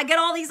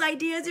all these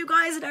ideas, you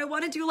guys, and I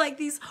want to do like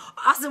these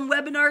awesome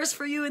webinars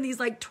for you and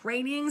these like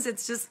trainings.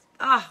 It's just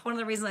one of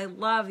the reasons I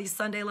love these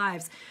Sunday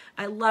Lives.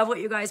 I love what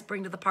you guys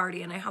bring to the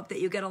party, and I hope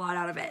that you get a lot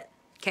out of it,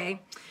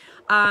 okay?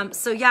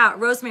 So yeah,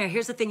 Rosemary,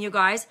 here's the thing, you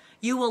guys.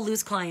 You will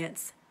lose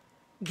clients.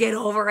 Get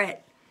over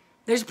it.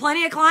 There's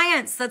plenty of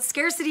clients. That's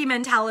scarcity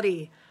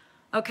mentality,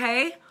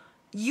 okay?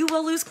 You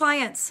will lose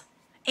clients.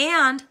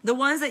 And the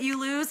ones that you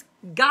lose,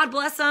 God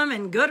bless them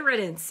and good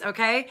riddance,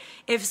 okay?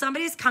 If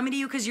somebody's coming to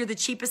you because you're the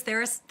cheapest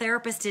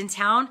therapist in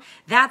town,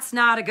 that's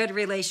not a good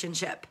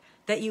relationship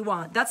that you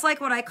want. That's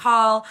like what I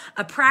call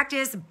a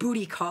practice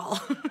booty call.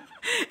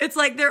 It's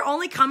like they're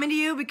only coming to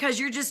you because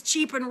you're just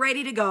cheap and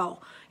ready to go.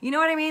 You know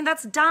what I mean?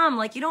 That's dumb.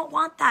 Like, you don't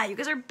want that. You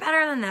guys are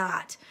better than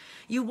that.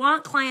 You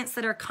want clients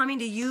that are coming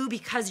to you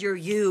because you're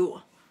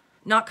you,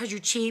 not because you're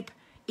cheap,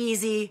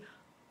 easy,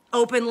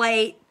 open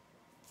late,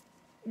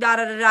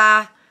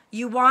 da-da-da-da.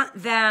 You want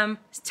them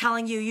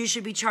telling you you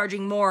should be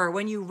charging more.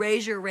 When you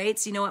raise your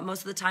rates, you know what,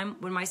 most of the time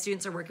when my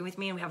students are working with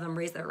me and we have them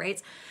raise their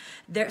rates,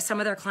 some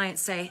of their clients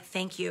say,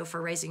 thank you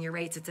for raising your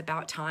rates. It's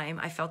about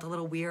time. I felt a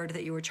little weird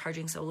that you were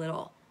charging so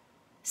little.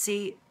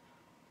 See,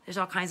 there's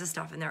all kinds of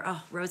stuff in there.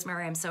 Oh,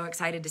 Rosemary, I'm so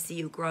excited to see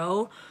you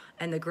grow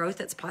and the growth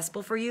that's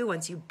possible for you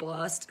once you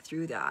bust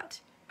through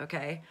that,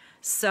 okay?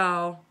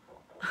 So,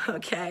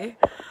 okay,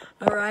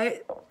 all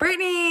right.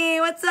 Brittany,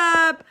 what's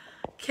up?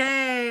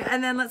 Okay,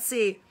 and then let's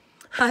see.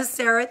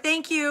 Sarah,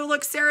 thank you.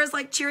 Look, Sarah's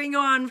like cheering you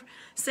on,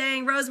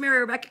 saying,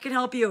 Rosemary, Rebecca can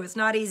help you. It's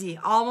not easy.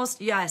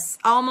 Almost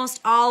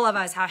all of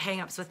us have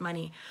hangups with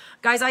money.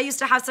 Guys, I used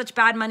to have such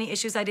bad money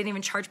issues, I didn't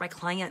even charge my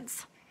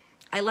clients.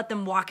 I let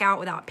them walk out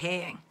without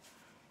paying.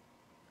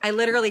 I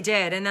literally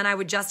did, and then I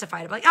would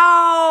justify it. Like,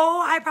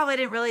 oh, I probably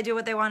didn't really do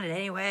what they wanted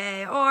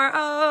anyway. Or,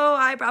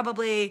 I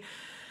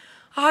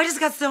just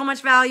got so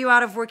much value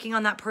out of working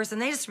on that person.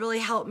 They just really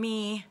helped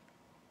me.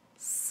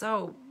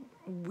 So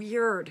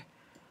weird.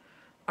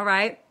 All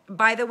right.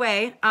 By the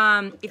way,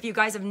 if you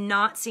guys have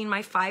not seen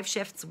my 5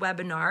 shifts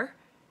webinar,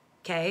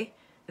 okay,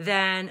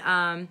 then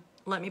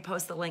let me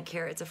post the link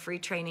here. It's a free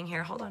training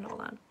here. Hold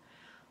on.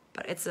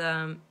 But it's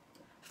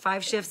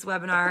 5 shifts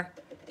webinar.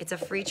 It's a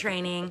free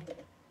training,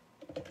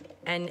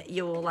 and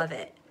you will love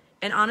it.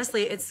 And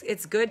honestly,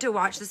 it's good to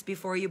watch this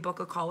before you book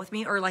a call with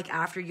me, or like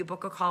after you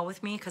book a call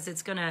with me, because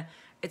it's gonna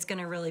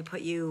really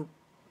put you.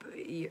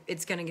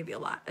 It's going to give you a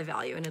lot of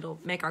value, and it'll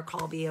make our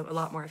call be a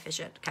lot more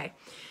efficient, okay?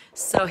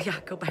 So, yeah,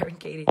 go Byron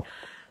Katie.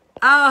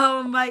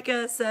 Oh,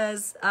 Micah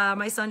says,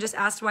 my son just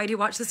asked, why do you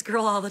watch this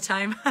girl all the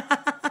time?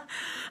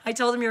 I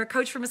told him you're a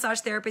coach for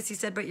massage therapists. He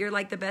said, but you're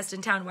like the best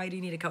in town. Why do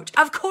you need a coach?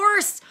 Of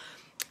course!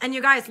 And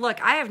you guys,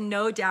 look, I have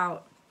no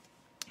doubt.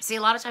 See,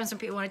 a lot of times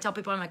when I tell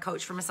people I'm a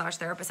coach for massage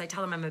therapists, I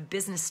tell them I'm a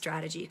business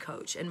strategy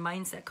coach and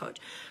mindset coach,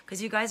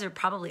 because you guys are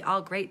probably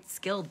all great,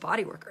 skilled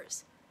body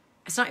workers.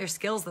 It's not your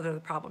skills that are the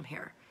problem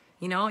here.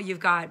 You know, you've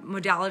got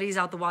modalities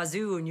out the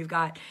wazoo, and you've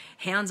got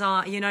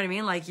hands-on, you know what I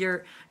mean? Like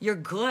you're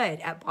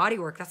good at body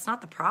work. That's not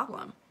the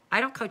problem.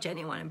 I don't coach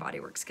anyone in body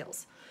work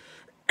skills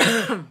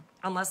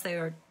unless they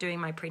are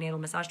doing my prenatal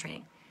massage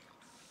training.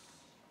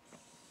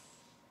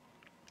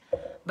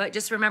 But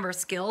just remember,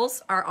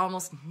 skills are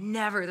almost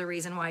never the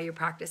reason why your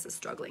practice is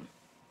struggling.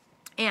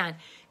 And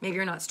maybe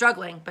you're not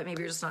struggling, but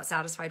maybe you're just not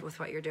satisfied with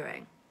what you're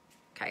doing.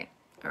 Okay,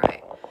 all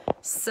right.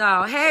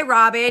 So, hey,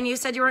 Robin, you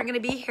said you weren't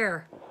going to be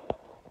here.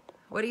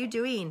 What are you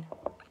doing?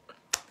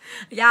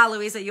 Yeah,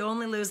 Louisa, you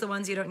only lose the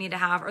ones you don't need to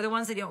have, or the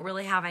ones that you don't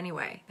really have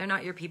anyway. They're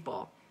not your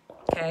people,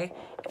 okay?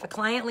 If a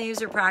client leaves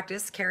your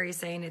practice, Carrie's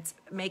saying it's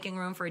making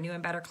room for a new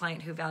and better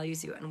client who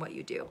values you and what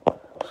you do.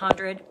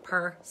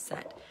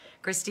 100%.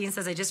 Christine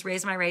says, I just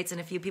raised my rates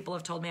and a few people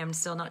have told me I'm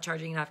still not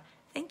charging enough.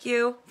 Thank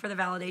you for the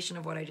validation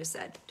of what I just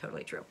said.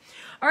 Totally true.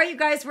 All right, you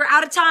guys, we're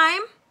out of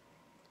time.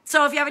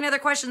 So if you have any other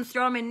questions,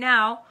 throw them in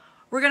now.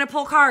 We're going to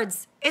pull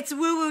cards. It's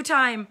woo-woo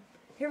time.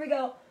 Here we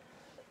go.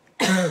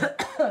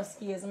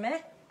 Excuse me.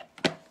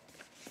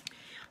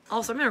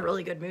 Also, I'm in a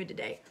really good mood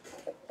today.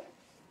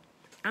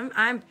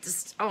 I'm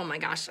just, oh my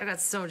gosh,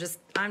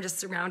 I'm just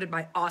surrounded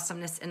by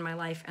awesomeness in my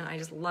life, and I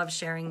just love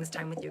sharing this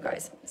time with you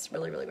guys. It's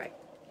really, really great.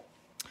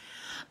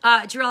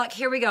 Jurelic,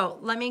 here we go.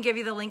 Let me give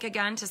you the link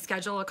again to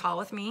schedule a call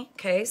with me.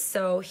 Okay,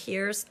 so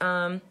here's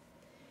the,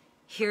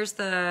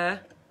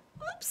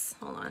 oops,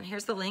 hold on.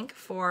 Here's the link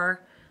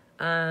for,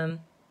 and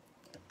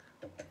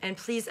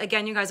please,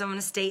 again, you guys, I'm going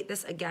to state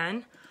this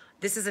again.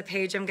 This is a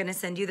page I'm going to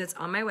send you that's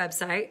on my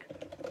website.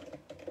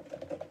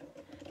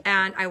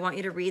 And I want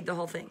you to read the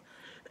whole thing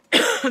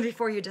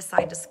before you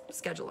decide to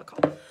schedule a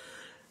call.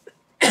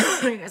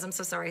 You guys, I'm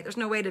so sorry. There's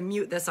no way to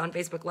mute this on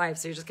Facebook Live,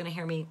 so you're just going to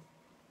hear me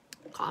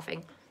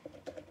coughing.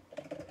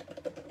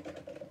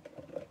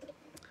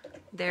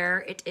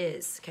 There it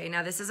is. Okay,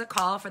 now this is a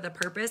call for the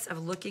purpose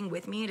of looking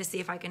with me to see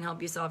if I can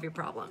help you solve your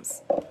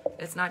problems.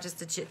 It's not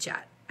just a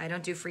chit-chat. I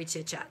don't do free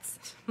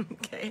chit-chats.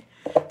 Okay?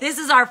 This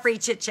is our free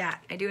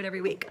chit-chat. I do it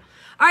every week.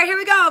 All right, here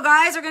we go,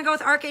 guys. We're going to go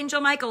with Archangel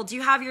Michael. Do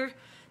you have your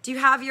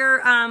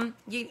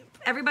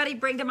everybody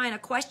bring to mind a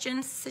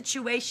question,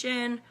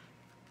 situation,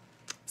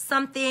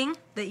 something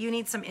that you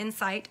need some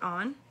insight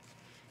on,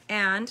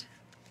 and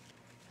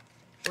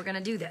we're going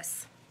to do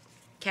this,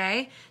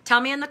 okay?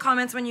 Tell me in the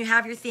comments when you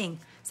have your thing.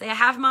 Say, I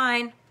have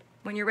mine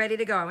when you're ready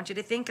to go. I want you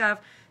to think of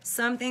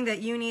something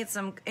that you need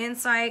some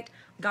insight,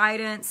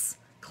 guidance,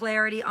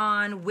 clarity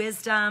on,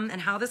 wisdom.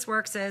 And how this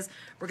works is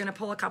we're going to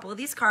pull a couple of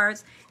these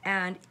cards,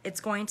 and it's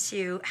going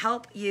to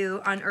help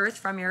you unearth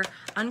from your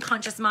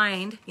unconscious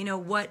mind, you know,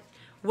 what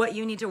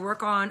you need to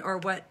work on or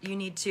what you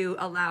need to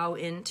allow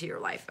into your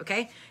life,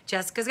 okay?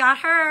 Jessica's got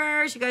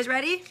hers. You guys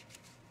ready?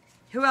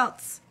 Who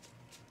else?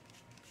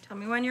 Tell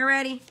me when you're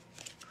ready.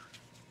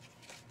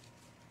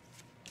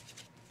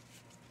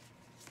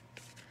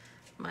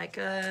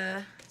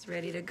 Micah is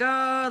ready to go.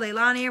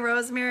 Leilani,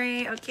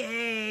 Rosemary,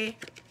 okay.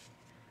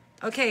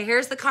 Okay,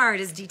 here's the card,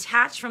 is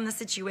detached from the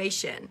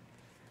situation.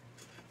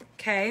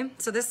 Okay,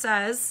 so this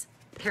says,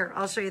 here,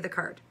 I'll show you the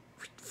card.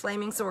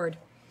 Flaming sword,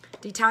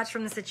 detached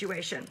from the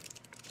situation.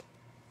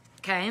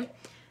 Okay,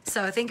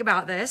 so think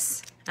about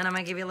this, and I'm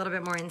gonna give you a little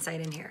bit more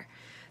insight in here.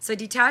 So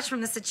detached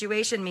from the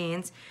situation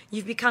means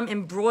you've become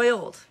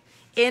embroiled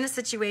in a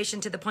situation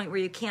to the point where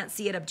you can't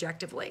see it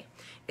objectively.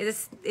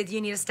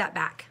 You need to step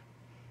back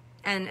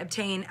and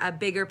obtain a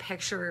bigger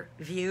picture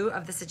view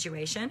of the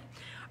situation.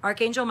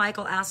 Archangel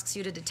Michael asks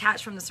you to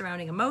detach from the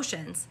surrounding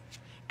emotions,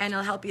 and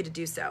he'll help you to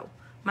do so.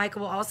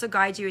 Michael will also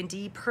guide you in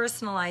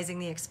depersonalizing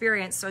the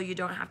experience so you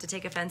don't have to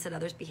take offense at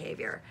others'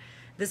 behavior.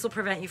 This will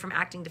prevent you from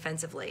acting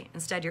defensively.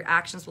 Instead, your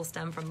actions will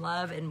stem from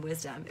love and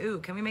wisdom. Ooh,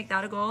 can we make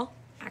that a goal?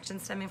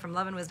 Actions stemming from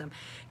love and wisdom.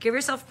 Give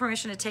yourself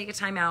permission to take a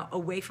time out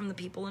away from the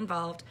people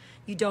involved.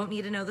 You don't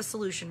need to know the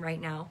solution right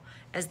now,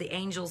 as the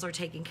angels are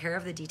taking care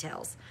of the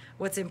details.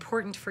 What's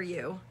important for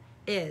you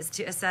is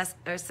to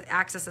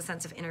access a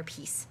sense of inner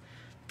peace.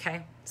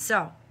 Okay,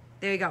 so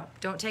there you go.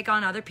 Don't take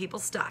on other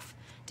people's stuff.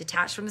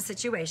 Detach from the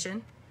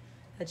situation.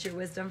 That's your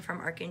wisdom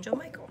from Archangel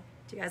Michael.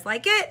 Do you guys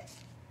like it?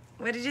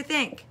 What did you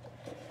think?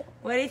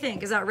 What do you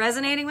think? Is that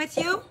resonating with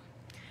you?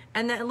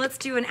 And then let's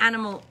do an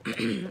animal,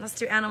 let's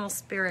do animal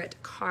spirit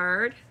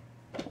card.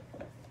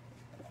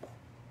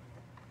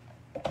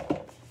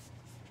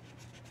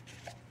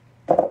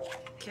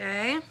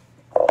 Okay,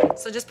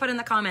 so just put in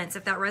the comments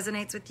if that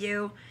resonates with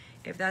you,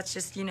 if that's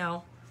just, you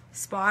know,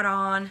 spot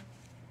on,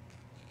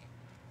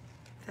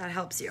 if that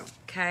helps you,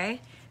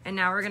 okay? And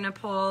now we're gonna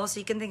pull, so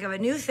you can think of a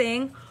new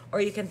thing, or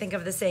you can think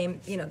of the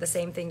same, you know, the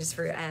same thing just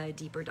for a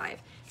deeper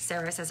dive.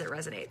 Sarah says it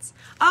resonates.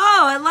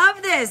 Oh, I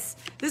love this.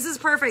 This is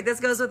perfect. This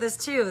goes with this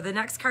too. The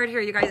next card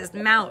here, you guys, is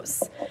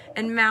mouse.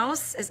 And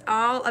mouse is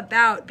all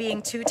about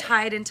being too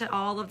tied into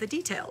all of the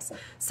details.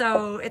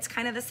 So it's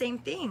kind of the same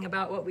thing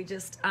about what we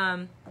just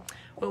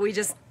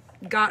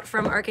got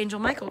from Archangel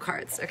Michael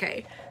cards.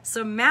 Okay,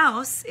 so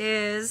mouse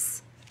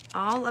is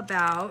all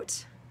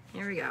about,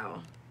 here we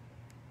go.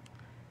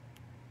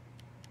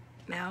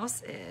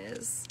 Mouse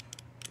is,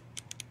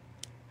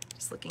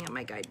 just looking at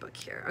my guidebook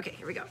here. Okay,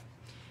 here we go.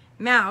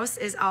 Mouse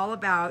is all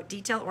about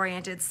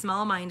detail-oriented,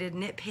 small-minded,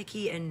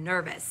 nitpicky, and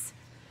nervous.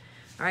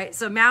 All right,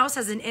 so mouse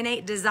has an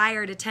innate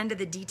desire to tend to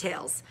the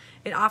details.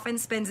 It often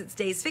spends its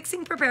days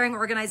fixing, preparing,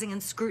 organizing,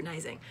 and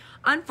scrutinizing.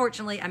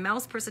 Unfortunately, a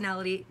mouse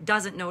personality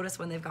doesn't notice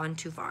when they've gone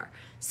too far.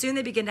 Soon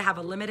they begin to have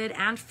a limited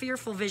and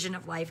fearful vision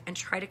of life and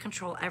try to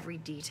control every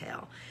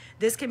detail.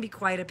 This can be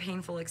quite a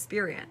painful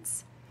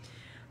experience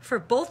for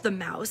both the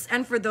mouse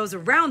and for those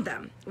around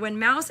them. When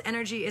mouse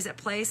energy is at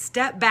play,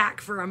 step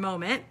back for a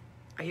moment.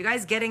 Are you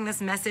guys getting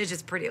this message?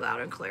 It's pretty loud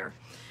and clear.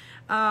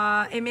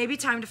 It may be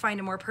time to find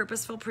a more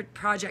purposeful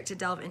project to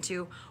delve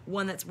into,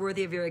 one that's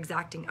worthy of your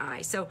exacting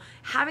eye. So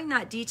having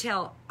that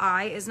detail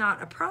eye is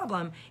not a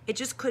problem. It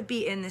just could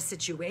be in this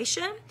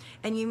situation,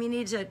 and you may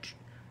need to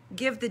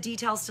give the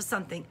details to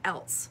something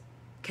else.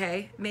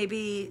 Okay,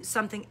 maybe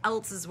something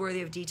else is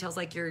worthy of details,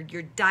 like your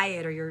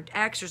diet or your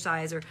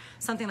exercise or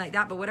something like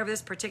that. But whatever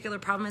this particular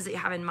problem is that you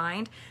have in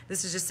mind,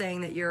 this is just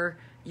saying that you're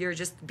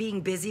just being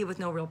busy with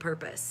no real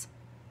purpose.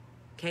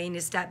 Okay, you need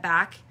to step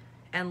back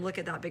and look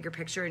at that bigger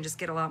picture and just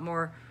get a lot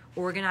more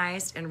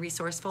organized and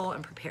resourceful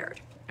and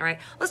prepared. All right,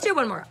 let's do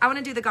one more. I want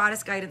to do the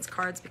Goddess Guidance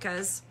cards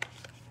because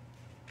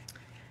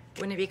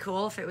wouldn't it be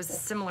cool if it was a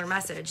similar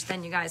message?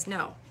 Then you guys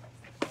know.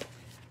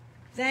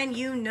 Then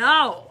you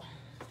know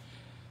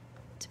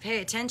to pay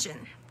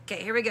attention.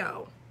 Okay, here we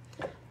go.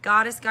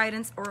 Goddess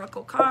Guidance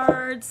Oracle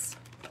cards.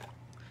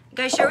 You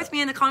guys share with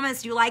me in the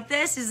comments, do you like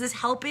this? Is this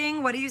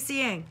helping? What are you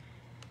seeing?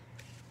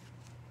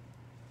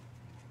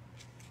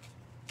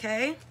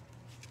 Okay.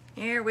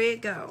 Here we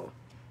go.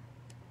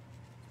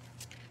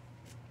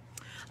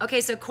 Okay,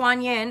 so Kuan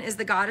Yin is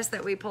the goddess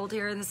that we pulled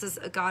here, and this is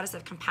a goddess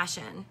of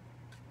compassion.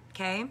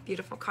 Okay,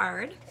 beautiful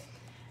card.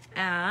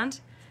 And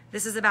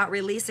this is about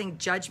releasing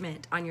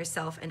judgment on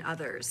yourself and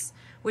others,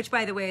 which,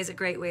 by the way, is a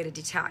great way to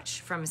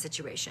detach from a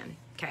situation.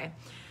 Okay,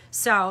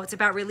 so it's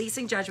about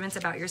releasing judgments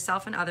about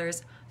yourself and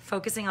others,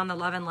 focusing on the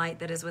love and light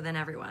that is within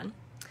everyone.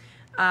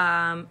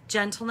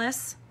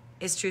 Gentleness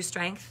is true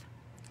strength.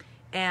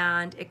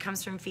 And it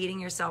comes from feeding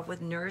yourself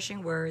with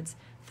nourishing words,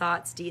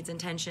 thoughts, deeds,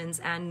 intentions,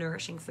 and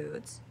nourishing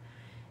foods.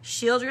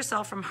 Shield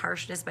yourself from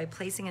harshness by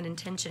placing an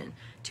intention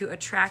to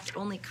attract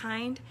only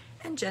kind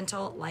and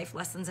gentle life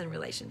lessons and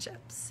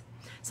relationships.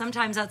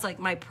 Sometimes that's like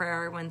my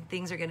prayer when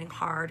things are getting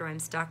hard or I'm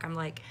stuck. I'm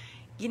like,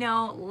 you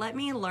know, let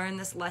me learn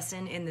this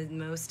lesson in the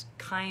most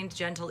kind,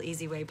 gentle,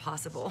 easy way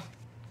possible.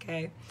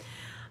 Okay.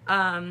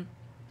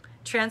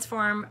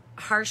 Transform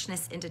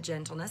harshness into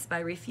gentleness by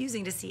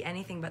refusing to see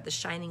anything but the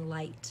shining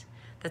light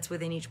that's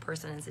within each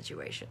person and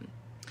situation.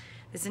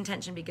 This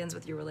intention begins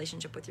with your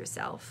relationship with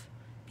yourself.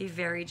 Be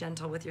very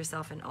gentle with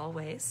yourself in all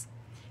ways.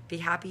 Be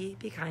happy,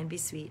 be kind, be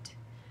sweet,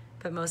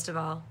 but most of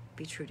all,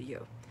 be true to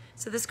you.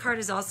 So this card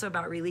is also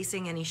about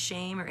releasing any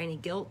shame or any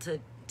guilt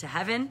to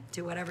heaven,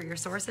 to whatever your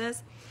source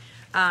is.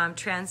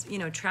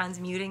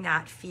 Transmuting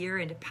that fear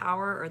into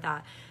power, or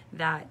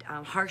that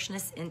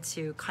harshness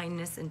into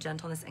kindness and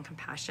gentleness and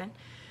compassion.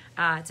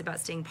 It's about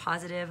staying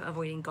positive,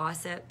 avoiding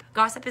gossip.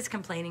 Gossip is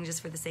complaining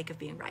just for the sake of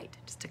being right,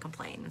 just to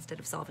complain instead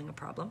of solving a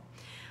problem.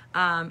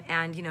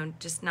 And,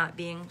 just not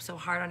being so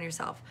hard on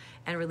yourself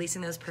and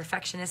releasing those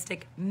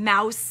perfectionistic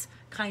mouse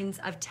kinds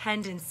of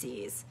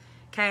tendencies.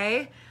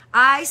 Okay?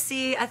 I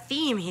see a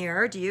theme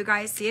here. Do you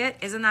guys see it?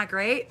 Isn't that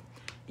great?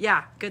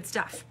 Yeah, good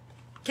stuff.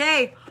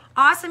 Okay,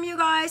 awesome, you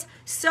guys.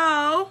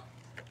 So,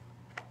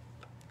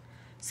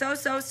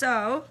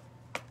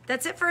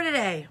 that's it for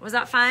today. Was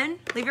that fun?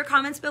 Leave your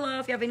comments below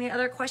if you have any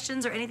other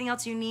questions or anything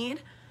else you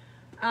need.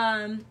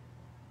 Holla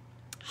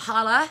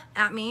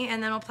at me,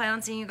 and then we'll plan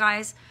on seeing you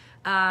guys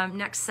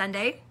next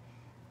Sunday.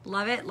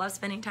 Love it. Love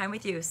spending time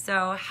with you.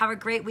 So have a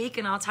great week,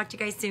 and I'll talk to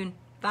you guys soon.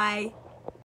 Bye.